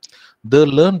own. They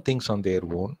learn things on their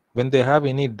own. When they have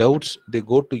any doubts, they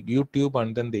go to YouTube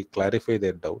and then they clarify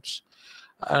their doubts.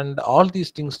 And all these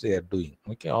things they are doing.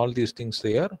 Okay, all these things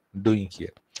they are doing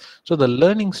here. So the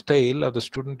learning style of the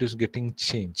student is getting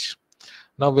changed.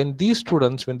 Now when these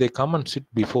students, when they come and sit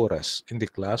before us in the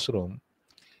classroom,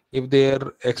 if their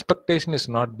expectation is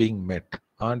not being met,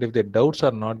 and if their doubts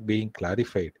are not being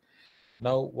clarified,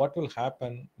 now what will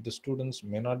happen? The students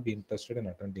may not be interested in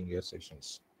attending your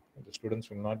sessions. The students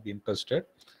will not be interested.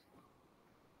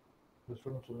 The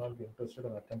students will not be interested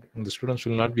in attending. The students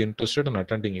will not be interested in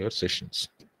attending your sessions.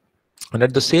 And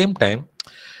at the same time,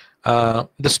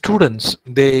 the students,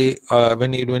 they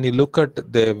when you look at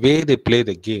the way they play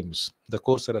the games, the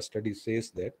Coursera study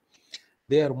says that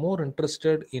they are more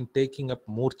interested in taking up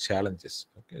more challenges.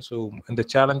 Okay, so in the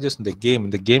challenges in the game, in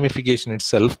the gamification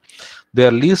itself, they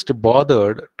are least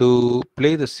bothered to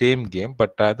play the same game,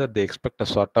 but rather they expect a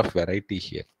sort of variety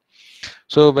here.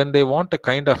 So when they want a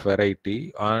kind of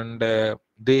variety, and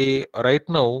they right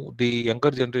now, the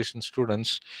younger generation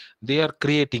students, they are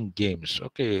creating games.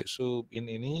 Okay, so in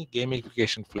any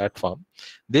gamification platform,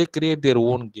 they create their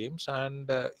own games,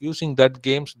 and using that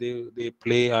games, they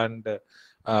play, and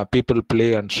people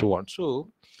play, and so on. So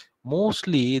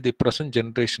mostly the present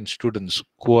generation students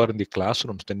who are in the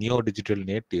classrooms, the neo digital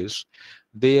natives,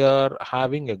 they are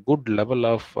having a good level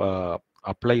of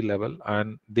apply level,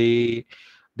 and they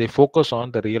focus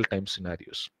on the real time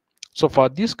scenarios. So for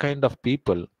this kind of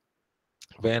people,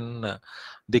 when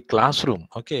the classroom,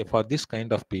 okay, for this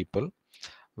kind of people,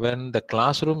 when the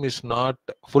classroom is not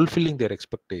fulfilling their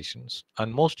expectations,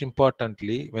 and most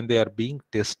importantly, when they are being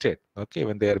tested, okay,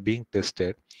 when they are being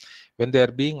tested, when they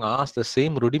are being asked the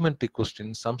same rudimentary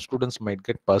questions, some students might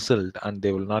get puzzled, and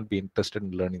they will not be interested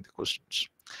in learning the questions.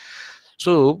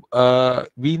 So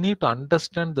we need to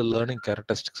understand the learning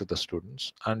characteristics of the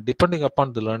students, and depending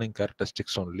upon the learning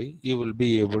characteristics only, you will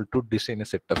be able to design a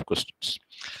set of questions.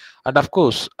 And of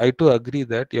course, I too agree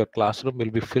that your classroom will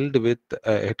be filled with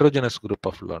a heterogeneous group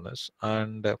of learners,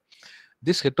 and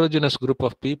this heterogeneous group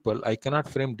of people, I cannot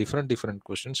frame different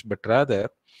questions, but rather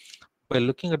by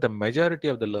looking at the majority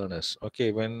of the learners.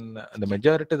 Okay, when the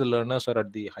majority of the learners are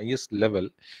at the highest level,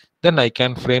 then I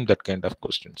can frame that kind of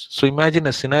questions. So imagine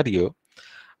a scenario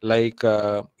like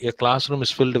a classroom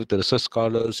is filled with research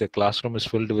scholars, a classroom is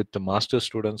filled with the master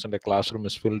students, and a classroom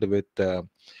is filled with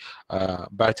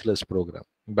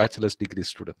bachelor's degree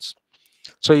students.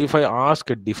 So if I ask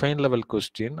a defined level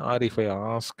question, or if I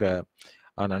ask an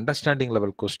understanding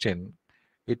level question,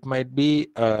 it might be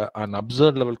an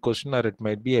absurd level question, or it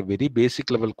might be a very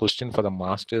basic level question for the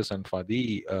masters and for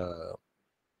the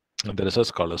research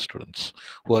scholar students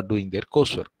who are doing their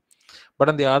coursework. But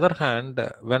on the other hand,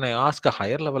 when I ask a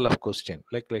higher level of question,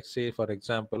 like let's say, for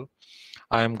example,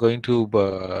 I am going to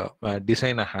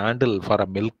design a handle for a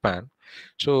milk pan.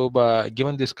 So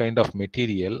given this kind of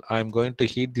material, I'm going to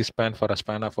heat this pan for a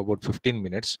span of about 15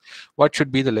 minutes. What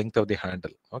should be the length of the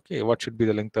handle? Okay, what should be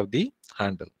the length of the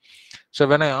handle? So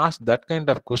when I ask that kind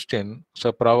of question,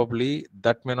 so probably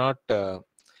that may not help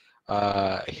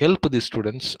the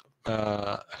students,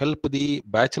 help the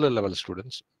bachelor level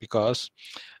students, because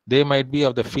they might be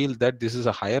of the feel that this is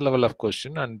a higher level of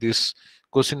question, and this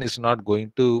question is not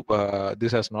going to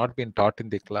this has not been taught in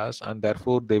the class, and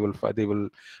therefore they will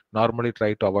normally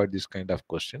try to avoid this kind of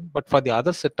question. But for the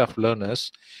other set of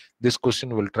learners, this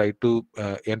question will try to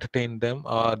entertain them,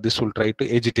 or this will try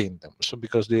to agitate them. So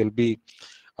because they will be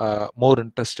more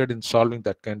interested in solving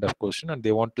that kind of question, and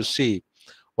they want to see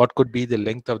what could be the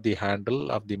length of the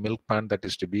handle of the milk pan that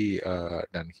is to be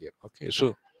done here. Okay,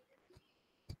 so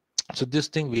this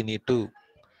thing we need to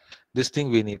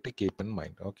keep in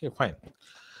mind. Okay, fine.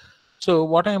 So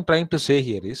what I am trying to say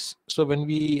here is, so when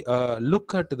we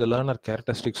look at the learner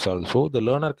characteristics also, the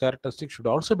learner characteristics should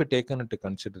also be taken into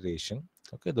consideration.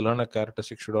 Okay, the learner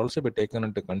characteristics should also be taken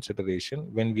into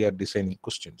consideration when we are designing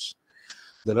questions.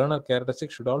 The learner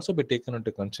characteristics should also be taken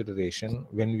into consideration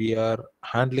when we are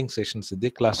handling sessions in the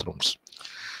classrooms.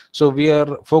 So we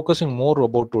are focusing more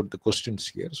about the questions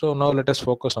here. So now let us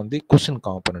focus on the question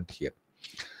component here.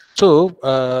 So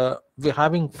we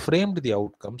having framed the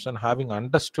outcomes and having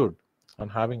understood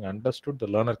the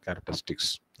learner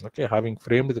characteristics. Okay, having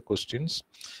framed the questions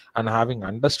and having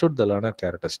understood the learner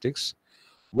characteristics,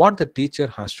 what the teacher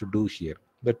has to do here,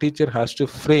 the teacher has to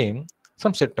frame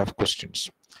some set of questions.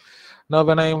 Now,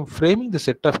 when I am framing the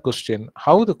set of question,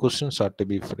 how the questions are to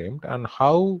be framed and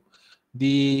how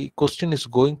the question is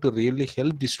going to really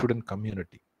help the student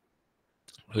community,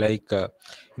 like in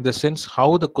the sense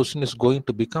how the question is going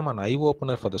to become an eye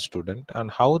opener for the student, and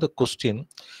how the question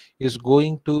is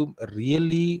going to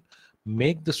really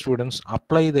make the students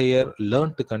apply their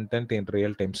learned content in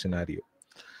real time scenario.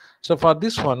 So for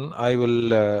this one, I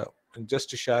will just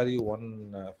share you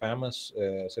one famous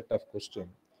set of question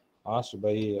asked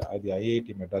by the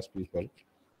IIT Madras people.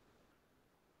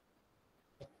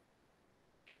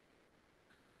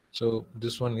 So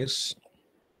this one is,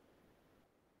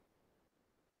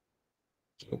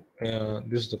 so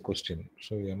this is the question.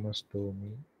 So MS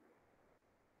Dhoni,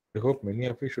 I hope many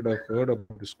of you should have heard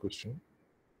about this question.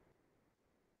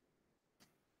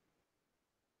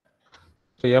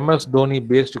 So MS Dhoni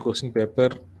based question paper,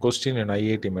 question in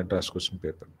IIT Madras question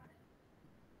paper.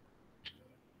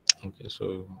 Okay,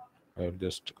 so I'll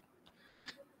just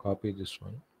copy this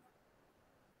one.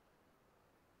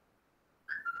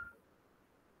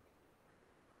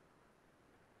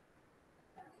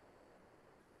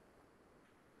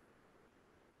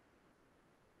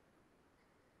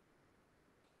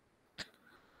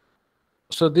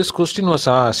 So this question was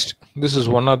asked. This is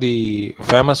one of the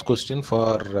famous question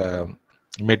for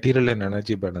material and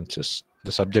energy balances.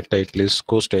 The subject title is,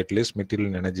 course title is Material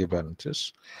and Energy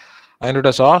Balances, and it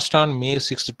was asked on May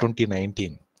 6,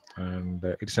 2019. And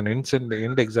it's an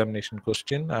end examination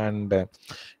question, and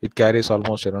it carries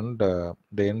almost around the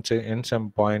end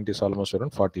sum point is almost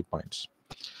around 40 points.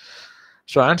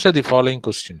 So answer the following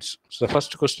questions. So the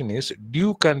first question is,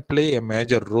 dew can play a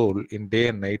major role in day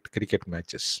and night cricket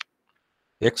matches.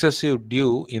 Excessive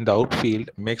dew in the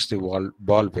outfield makes the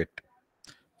ball wet.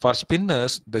 For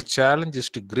spinners, the challenge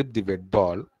is to grip the wet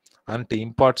ball and to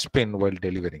impart spin while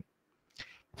delivering.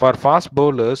 For fast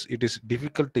bowlers, it is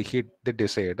difficult to hit the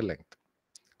desired length.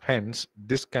 Hence,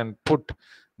 this can put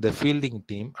the fielding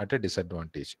team at a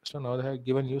disadvantage. So now they have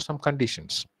given you some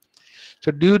conditions.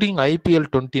 So during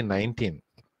IPL 2019,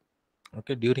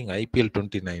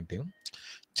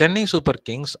 Chennai Super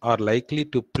Kings are likely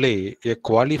to play a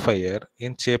qualifier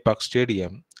in Chepauk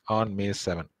Stadium on May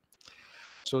 7.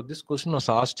 So this question was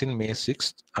asked in May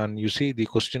 6th, and you see the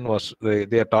question was,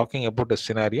 they are talking about a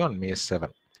scenario on May 7.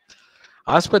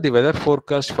 As per the weather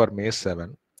forecast for May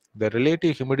 7, the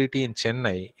relative humidity in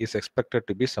Chennai is expected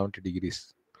to be 70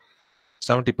 degrees,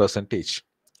 70 percentage.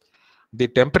 The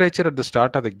temperature at the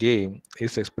start of the game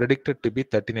is predicted to be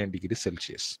 39 degrees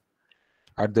Celsius.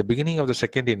 At the beginning of the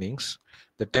second innings,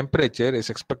 the temperature is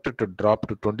expected to drop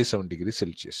to 27 degrees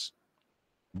Celsius.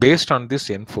 Based on this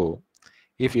info,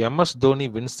 if MS Dhoni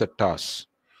wins the toss,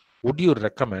 would you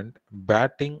recommend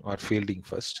batting or fielding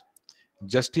first?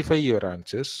 Justify your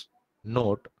answers.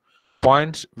 Note,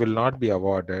 points will not be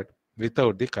awarded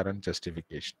without the current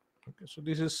justification. Okay, so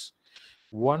this is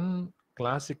one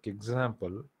classic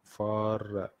example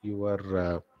for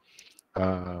your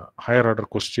higher order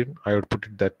question, I would put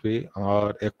it that way,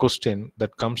 or a question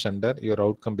that comes under your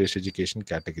outcome based education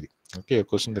category. Okay, a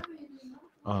question that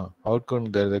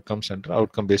that comes under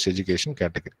outcome based education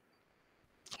category.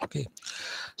 Okay,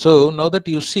 so now that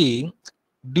you see,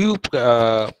 do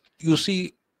you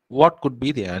see what could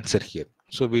be the answer here?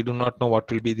 So we do not know what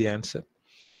will be the answer.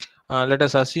 Let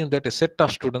us assume that a set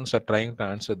of students are trying to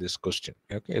answer this question.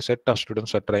 Okay, a set of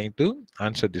students are trying to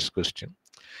answer this question.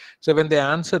 So when they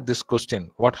answer this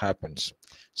question, what happens?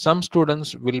 Some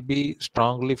students will be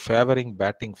strongly favoring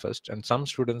batting first, and some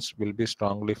students will be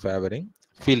strongly favoring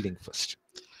fielding first.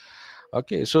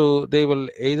 Okay, so they will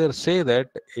either say that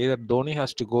either Dhoni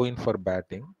has to go in for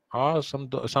batting, or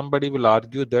somebody will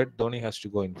argue that Dhoni has to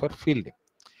go in for fielding.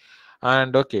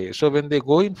 And okay, so when they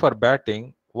go in for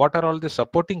batting, what are all the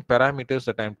supporting parameters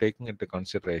that I'm taking into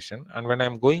consideration? And when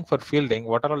I'm going for fielding,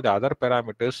 what are all the other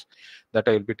parameters that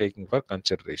I will be taking for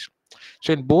consideration?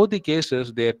 So in both the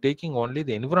cases, they are taking only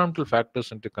the environmental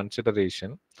factors into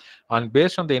consideration. And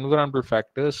based on the environmental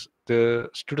factors, the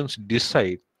students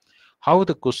decide how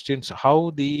the questions,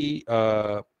 how the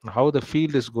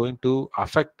field is going to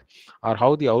affect, or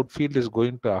how the outfield is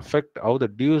going to affect, how the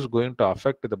dew is going to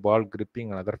affect the ball gripping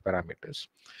and other parameters,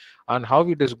 and how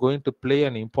it is going to play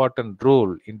an important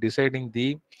role in deciding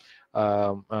the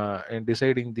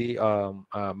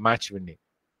match winning.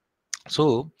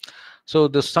 So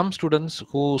the some students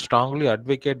who strongly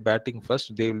advocate batting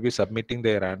first, they will be submitting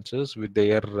their answers with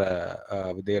their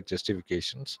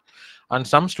justifications, and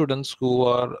some students who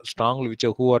are strongly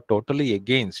who are totally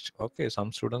against. Okay,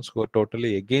 some students who are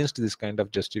totally against this kind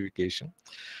of justification,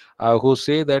 who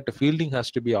say that fielding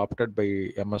has to be opted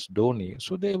by MS Dhoni,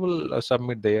 so they will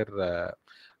submit their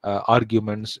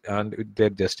arguments and with their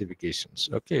justifications.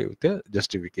 Okay, with the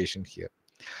justification here.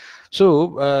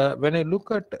 So when I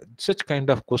look at such kind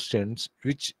of questions,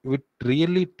 which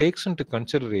really takes into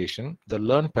consideration the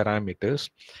learn parameters,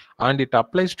 and it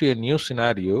applies to a new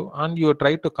scenario, and you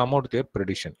try to come out with your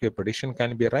prediction. Your prediction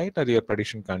can be right or your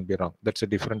prediction can be wrong. That's a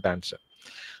different answer.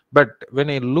 But when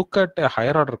I look at a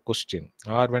higher order question,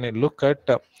 or when I look at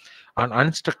an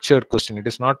unstructured question, it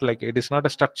is not a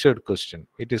structured question.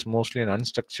 It is mostly an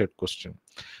unstructured question.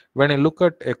 When I look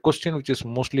at a question which is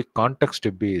mostly context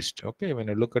based, okay, when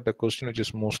I look at a question which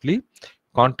is mostly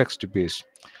context based,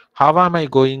 how am I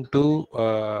going to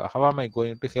help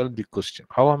the question?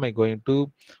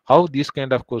 How these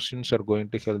kind of questions are going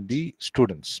to help the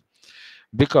students?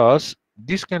 Because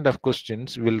these kind of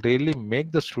questions will really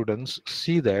make the students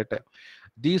see that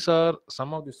these are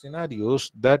some of the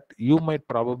scenarios that you might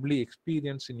probably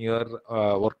experience in your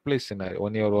workplace scenario,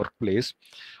 in your workplace,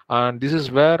 and this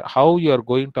is where how you are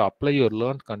going to apply your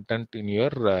learned content in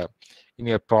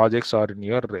your projects or in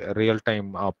your real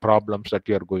time problems that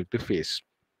you are going to face.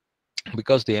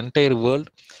 Because the entire world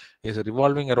is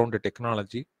revolving around the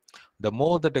technology. The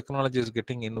more the technology is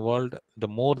getting involved, the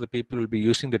more the people will be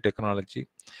using the technology.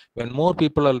 When more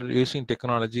people are using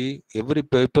technology, every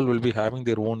people will be having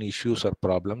their own issues or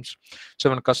problems.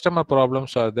 So when customer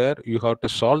problems are there, you have to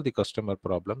solve the customer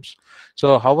problems.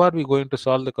 So how are we going to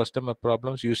solve the customer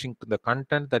problems? Using the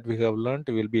content that we have learned,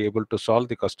 we will be able to solve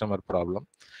the customer problem.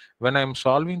 When I'm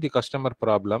solving the customer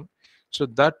problem, so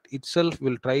that itself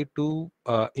will try to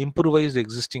improvise the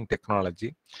existing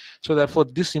technology. So therefore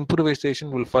this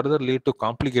improvisation will further lead to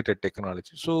complicated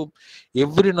technology. So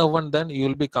every now and then you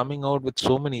will be coming out with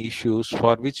so many issues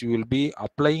for which you will be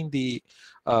applying the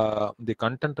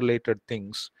content related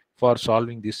things for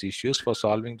solving these issues, for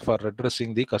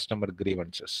addressing the customer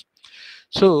grievances.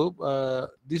 So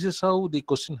this is how the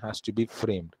question has to be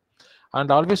framed.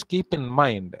 And always keep in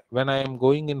mind, when I am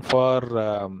going in for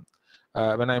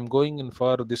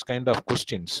this kind of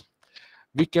questions,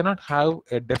 we cannot have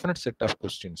a definite set of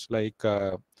questions. Like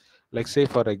say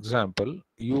for example,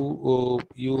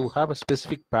 you have a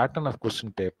specific pattern of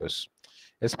question papers,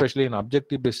 especially in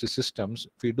objective based systems.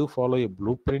 If you do follow a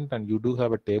blueprint and you do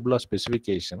have a table of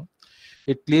specification,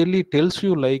 it clearly tells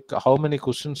you like how many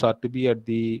questions are to be at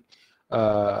the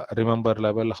remember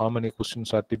level, how many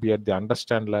questions are to be at the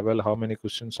understand level, how many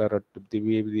questions are at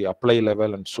the apply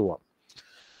level, and so on.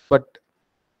 But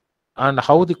and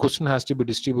how the question has to be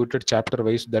distributed chapter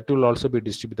wise, that will also be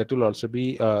distributed, that will also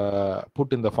be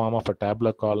put in the form of a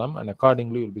tabular column, and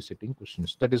accordingly you'll be setting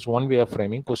questions. That is one way of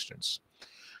framing questions.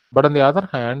 But on the other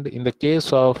hand, in the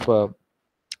case of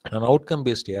an outcome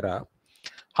based era,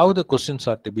 how the questions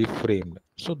are to be framed,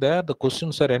 so there the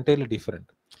questions are entirely different.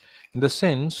 In the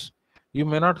sense, you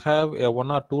may not have a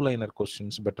one or two liner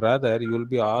questions, but rather you will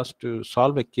be asked to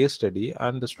solve a case study,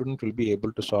 and the student will be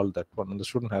able to solve that one, and the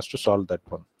student has to solve that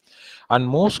one. And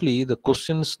mostly the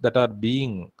questions that are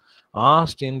being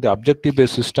asked in the objective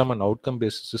based system and outcome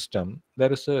based system,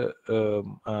 there is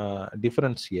a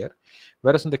difference here.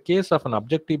 Whereas in the case of an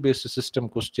objective based system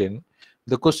question,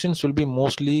 the questions will be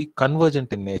mostly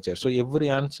convergent in nature. So every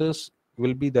answers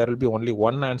will be, there will be only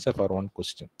one answer for one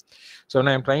question. So when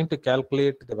I am trying to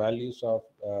calculate the values of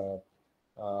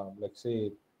let's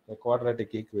say a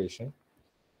quadratic equation,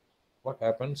 what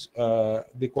happens,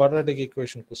 the quadratic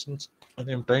equation questions, and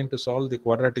I'm trying to solve the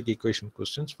quadratic equation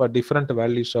questions for different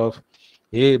values of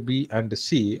a, b, and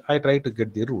c. I try to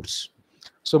get the roots.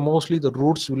 So mostly the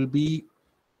roots will be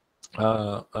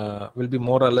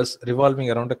more or less revolving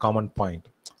around a common point.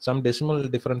 Some decimal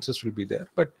differences will be there,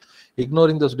 but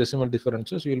ignoring those decimal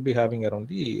differences, you will be having around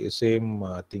the same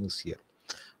things here.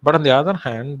 But on the other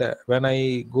hand, when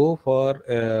I go for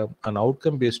an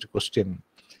outcome based question,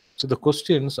 so the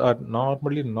questions are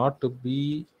normally not to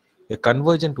be a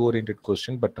convergent oriented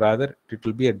question, but rather it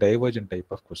will be a divergent type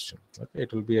of question. Okay,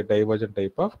 it will be a divergent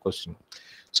type of question.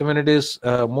 So when it is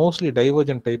mostly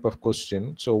divergent type of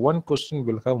question, so one question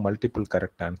will have multiple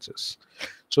correct answers.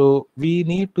 So we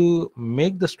need to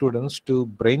make the students to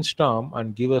brainstorm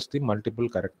and give us the multiple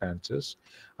correct answers,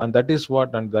 and that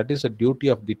is a duty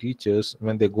of the teachers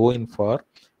when they go in for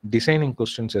designing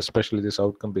questions, especially this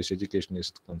outcome based education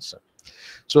is concerned.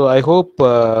 So I hope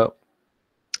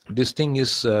this thing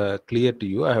is clear to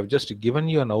you. I have just given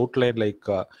you an outline, like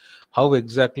how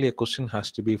exactly a question has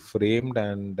to be framed,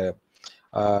 and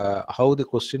how the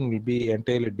question will be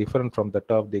entirely different from that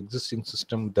of the existing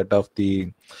system, that of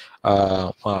the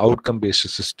outcome based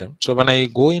system. So when I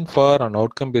go in for an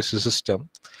outcome based system,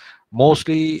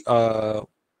 mostly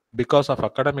because of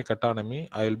academic autonomy,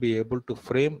 I will be able to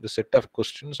frame the set of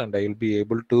questions, and I will be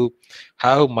able to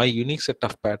have my unique set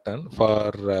of pattern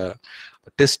for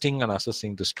testing and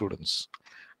assessing the students.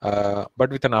 But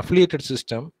with an affiliated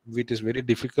system, it is very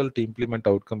difficult to implement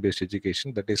outcome based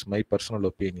education. That is my personal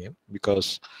opinion,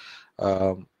 because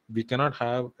we cannot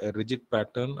have a rigid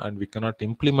pattern, and we cannot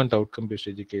implement outcome based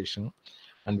education,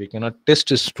 and we cannot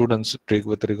test students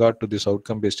with regard to this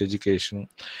outcome based education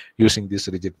using this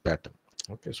rigid pattern.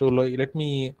 Okay, so let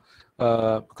me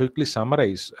quickly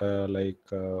summarize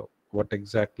what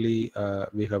exactly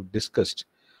we have discussed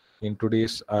in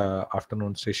today's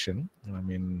afternoon session. I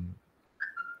mean,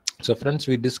 so friends,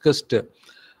 we discussed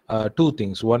two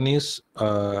things. One is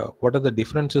what are the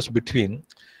differences between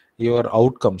your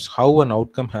outcomes, how an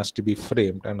outcome has to be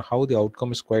framed, and how the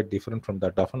outcome is quite different from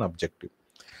that of an objective.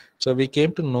 So we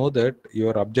came to know that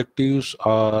your objectives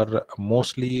are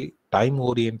mostly time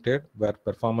oriented, where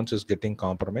performance is getting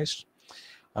compromised,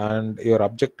 and your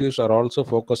objectives are also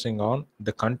focusing on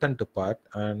the content part,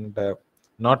 and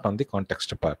not on the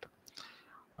context part.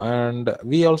 And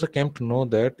we also came to know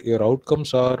that your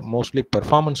outcomes are mostly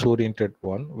performance oriented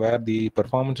one, where the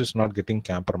performance is not getting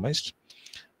compromised,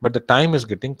 but the time is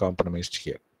getting compromised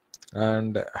here.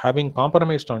 And having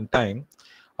compromised on time,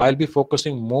 I'll be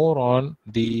focusing more on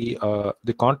the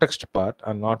context part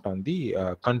and not on the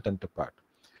content part.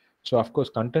 So of course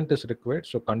content is required,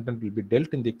 so content will be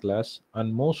dealt in the class,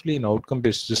 and mostly in outcome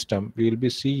based system we will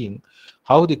be seeing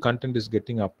how the content is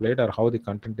getting applied or how the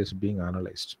content is being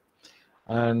analyzed.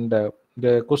 And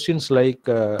the questions like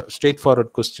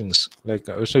straightforward questions, like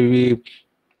so we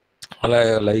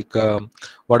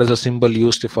what is a symbol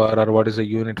used for, or what is a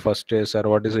unit first trace, or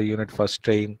what is a unit first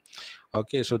train.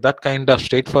 Okay, so that kind of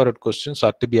straightforward questions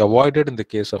are to be avoided in the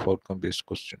case of outcome based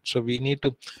questions. So we need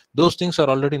to, those things are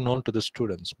already known to the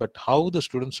students, but how the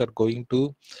students are going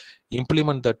to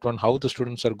implement that one, how the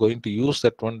students are going to use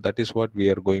that one, that is what we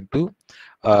are going to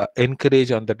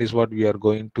encourage, and that is what we are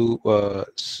going to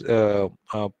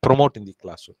promote in the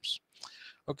classrooms.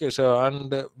 Okay, so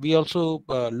and we also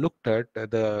looked at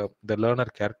the learner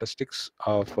characteristics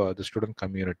of the student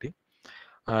community,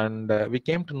 and we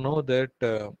came to know that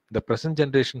the present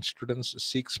generation students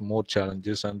seeks more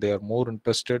challenges, and they are more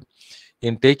interested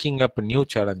in taking up new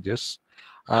challenges.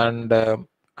 And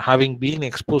having been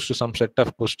exposed to some set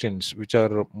of questions which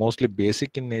are mostly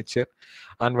basic in nature,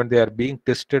 and when they are being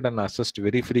tested and assessed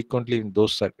very frequently in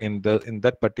those in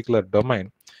that particular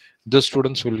domain, the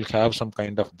students will have some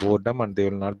kind of boredom and they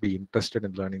will not be interested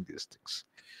in learning these things.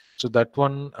 So that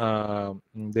one,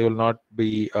 they will not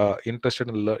be interested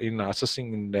in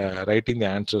assessing and writing the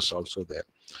answers also there.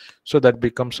 So that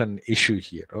becomes an issue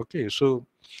here. Okay, so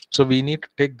we need to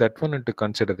take that one into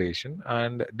consideration,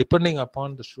 and depending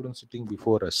upon the student sitting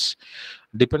before us,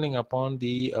 depending upon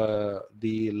the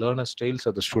learner styles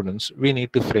of the students, we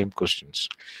need to frame questions.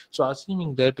 So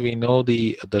assuming that we know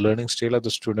the learning style of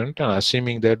the student, and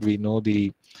assuming that we know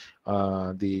the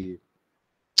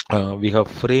we have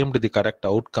framed the correct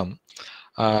outcome,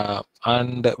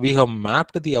 and we have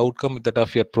mapped the outcome that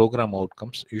of your program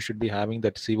outcomes. You should be having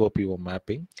that COPO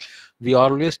mapping. We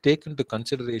always take into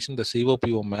consideration the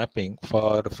COPO mapping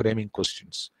for framing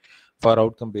questions for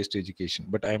outcome based education,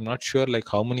 but I'm not sure like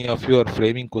how many of you are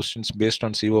framing questions based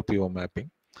on COPO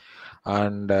mapping,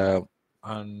 and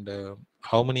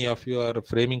how many of you are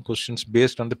framing questions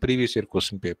based on the previous year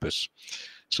question papers.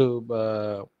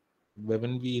 So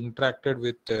when we interacted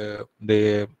with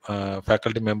the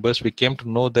faculty members, we came to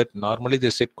know that normally they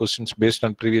set questions based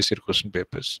on previous year question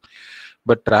papers,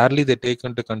 but rarely they take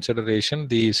into consideration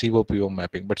the COPO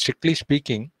mapping. But strictly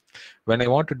speaking, when I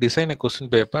want to design a question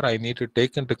paper, I need to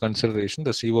take into consideration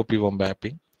the COPO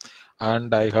mapping,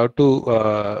 and I have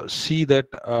to see that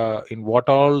in what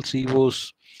all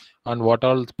COs and what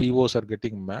all POs are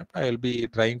getting mapped. I will be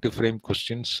trying to frame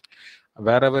questions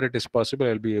wherever it is possible.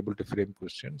 I'll be able to frame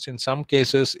questions. In some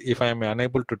cases, if I am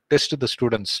unable to test the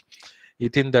students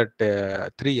within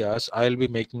that 3 years, I'll be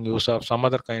making use of some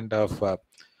other kind of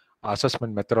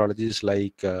assessment methodologies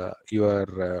like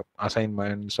your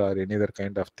assignments or any other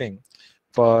kind of thing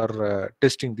for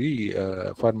testing the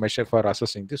for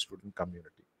assessing the student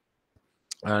community.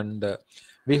 And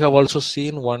we have also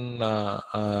seen one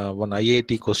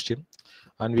IIT question,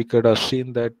 and we could have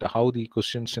seen that how the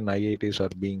questions in IITs are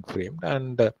being framed.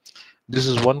 And this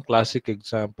is one classic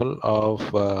example of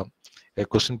a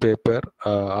question paper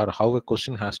or how a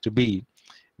question has to be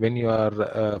when you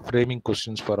are framing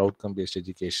questions for outcome based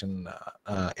education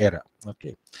era.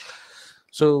 Okay,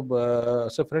 so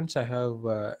friends, I have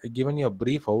given you a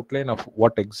brief outline of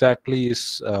what exactly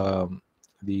is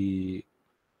the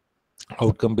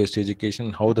outcome based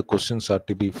education, how the questions are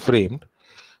to be framed.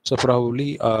 So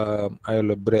probably I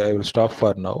will stop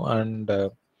for now, and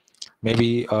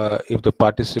maybe if the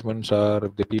participants or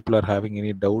if the people are having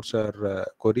any doubts or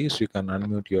queries, you can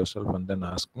unmute yourself and then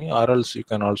ask me, or else you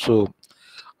can also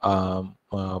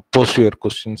post your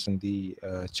questions in the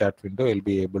chat window. I'll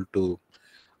be able to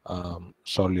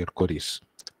solve your queries.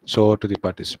 So to the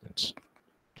participants.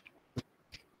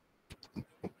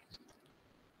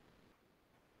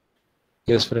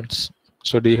 Yes, friends.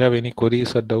 So do you have any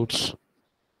queries or doubts?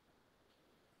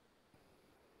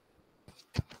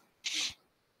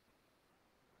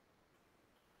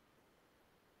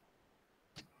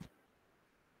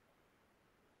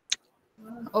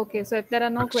 Okay, so if there are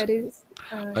no queries,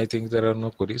 I think there are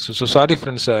no queries. So sorry,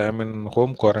 friends. I'm in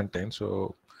home quarantine,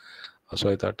 so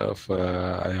I thought of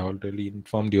I already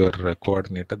informed your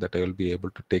coordinator that I will be able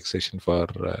to take session for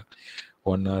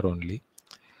 1 hour only.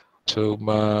 So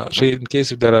so in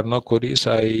case if there are no queries,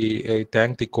 I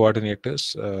thank the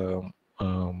coordinators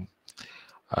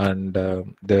and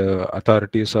the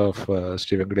authorities of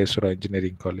Sri Venkateswara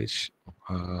Engineering College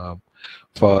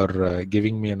for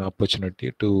giving me an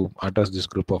opportunity to address this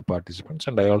group of participants.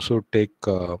 And I also take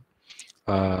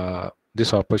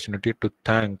this opportunity to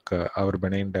thank our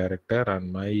benign director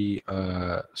and my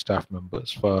staff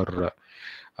members for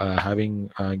having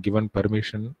given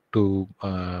permission to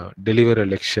deliver a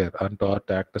lecture and to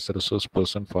act as a resource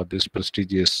person for this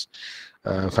prestigious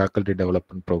faculty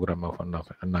development program of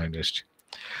Anna University.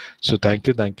 So thank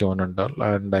you one and all,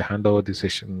 and I hand over the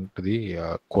session to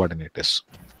the coordinators.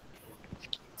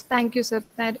 thank you, sir.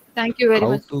 Thank you very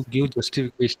much. How to give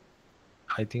justification?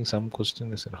 I think some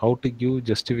question is how to give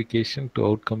justification to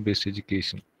outcome-based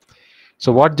education.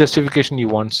 So what justification you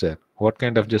want, sir? What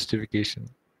kind of justification?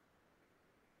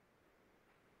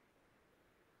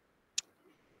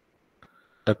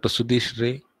 Dr. Sudesh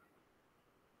Ray?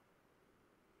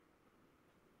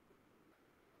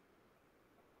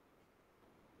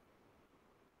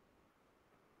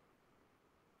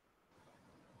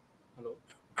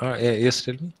 Hello. Yes,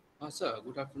 tell me. Sir,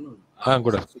 good afternoon.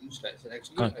 Good afternoon. Sir,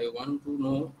 actually, I want to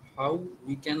know how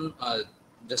we can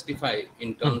justify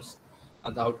in terms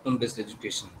of the outcome-based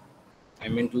education. I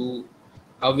mean to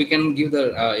how we can give the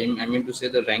I mean to say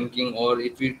the ranking, or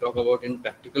if we talk about in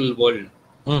practical world,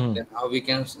 then how we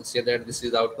can say that this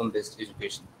is outcome-based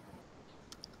education?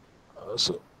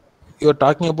 So you're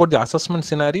talking about the assessment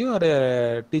scenario or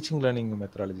a teaching learning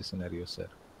methodology scenario, sir?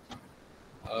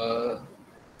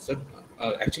 So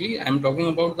actually, I'm talking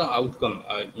about the outcome.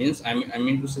 Means I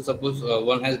mean to say, suppose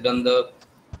one has done the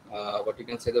what you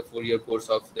can say the 4-year course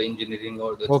of the engineering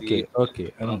or the Okay, 3 okay.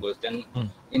 diploma course. Then,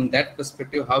 in that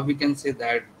perspective, how we can say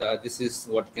that this is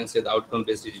what you can say the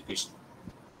outcome-based education?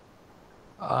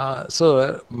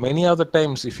 So many of the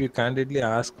times, if you candidly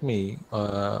ask me,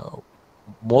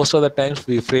 most of the times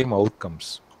we frame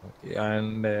outcomes. Okay,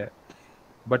 and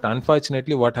but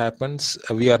unfortunately, what happens?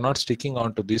 We are not sticking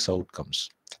on to these outcomes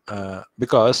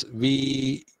because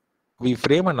we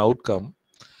frame an outcome,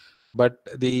 but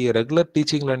the regular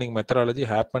teaching learning methodology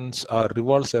happens or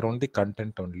revolves around the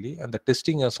content only, and the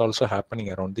testing is also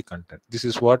happening around the content. This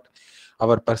is what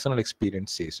our personal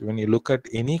experience says. When you look at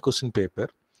any question paper,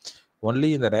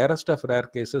 only in the rarest of rare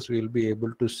cases we will be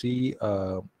able to see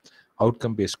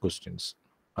outcome based questions,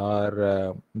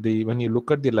 or the when you look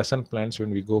at the lesson plans,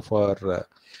 when we go for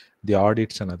the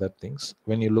audits and other things,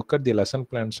 when you look at the lesson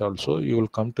plans also, you will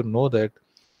come to know that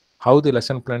how the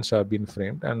lesson plans have been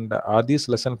framed, and are these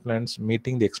lesson plans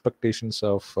meeting the expectations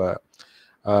of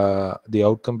the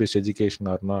outcome based education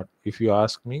or not. If you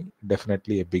ask me,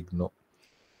 definitely a big no.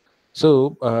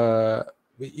 So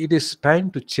it is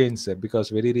time to change, sir, because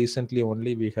very recently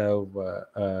only we have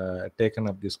taken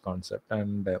up this concept,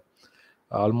 and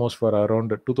almost for around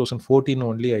 2014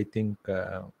 only, I think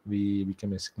we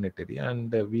became a signatory,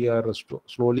 and we are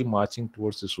slowly marching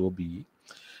towards this OBE,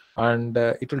 and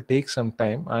it will take some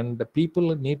time, and the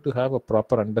people need to have a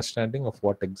proper understanding of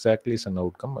what exactly is an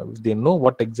outcome. If they know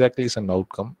what exactly is an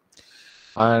outcome,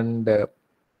 and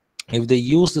if they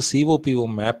use the COPO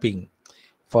mapping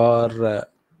for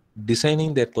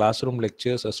designing their classroom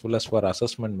lectures as well as for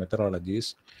assessment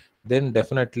methodologies, then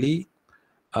definitely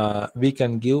we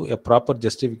can give a proper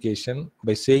justification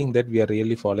by saying that we are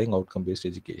really following outcome-based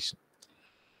education.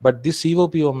 But this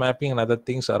COPO mapping and other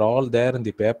things are all there in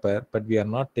the paper, but we are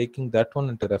not taking that one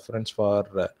into reference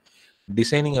for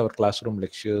designing our classroom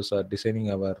lectures or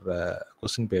designing our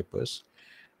question papers.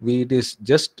 It is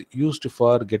just used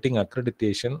for getting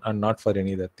accreditation and not for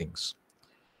any other things.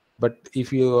 But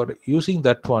if you are using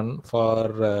that one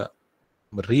for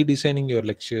redesigning your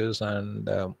lectures and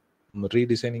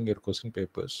redesigning your question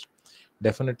papers,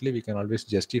 definitely we can always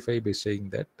justify by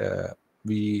saying that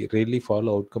we really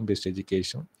follow outcome based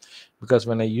education, because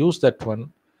when I use that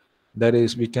one, there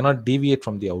is, we cannot deviate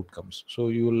from the outcomes. So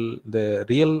you will, the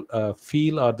real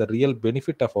feel or the real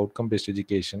benefit of outcome based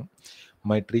education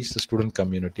might reach the student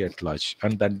community at large,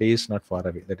 and that day is not far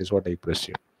away. That is what I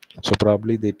presume. So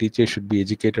probably the teachers should be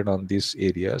educated on these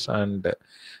areas, and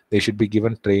they should be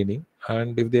given training,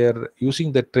 and if they are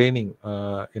using the training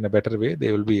in a better way,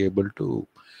 they will be able to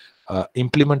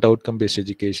implement outcome based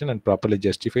education and properly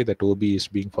justify that OBE is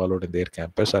being followed in their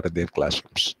campus or in their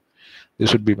classrooms.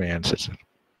 This would be my answer, sir.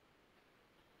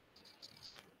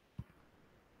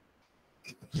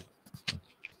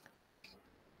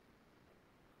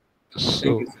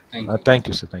 So Thank you, sir. thank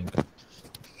you, sir. Thank you.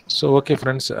 So okay,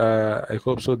 friends, I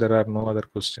hope so there are no other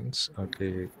questions.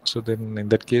 Okay, so then in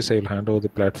that case, I will hand over the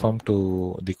platform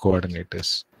to the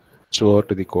coordinators. So over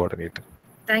to the coordinator.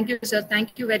 Thank you, sir.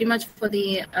 Thank you very much for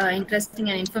the interesting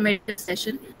and informative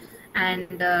session. And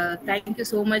thank you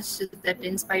so much that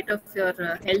in spite of your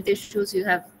health issues, you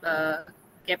have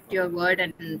kept your word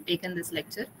and taken this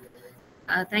lecture.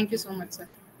 Thank you so much, sir.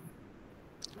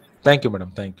 Thank you,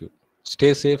 madam. Thank you.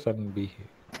 Stay safe and be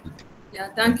healthy. Yeah,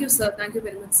 thank you, sir. Thank you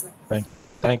very much, sir.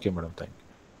 Thank you, madam. Thank you.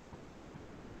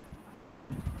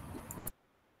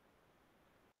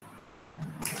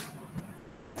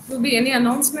 Will be any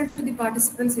announcement to the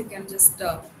participants? You can just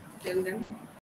tell them.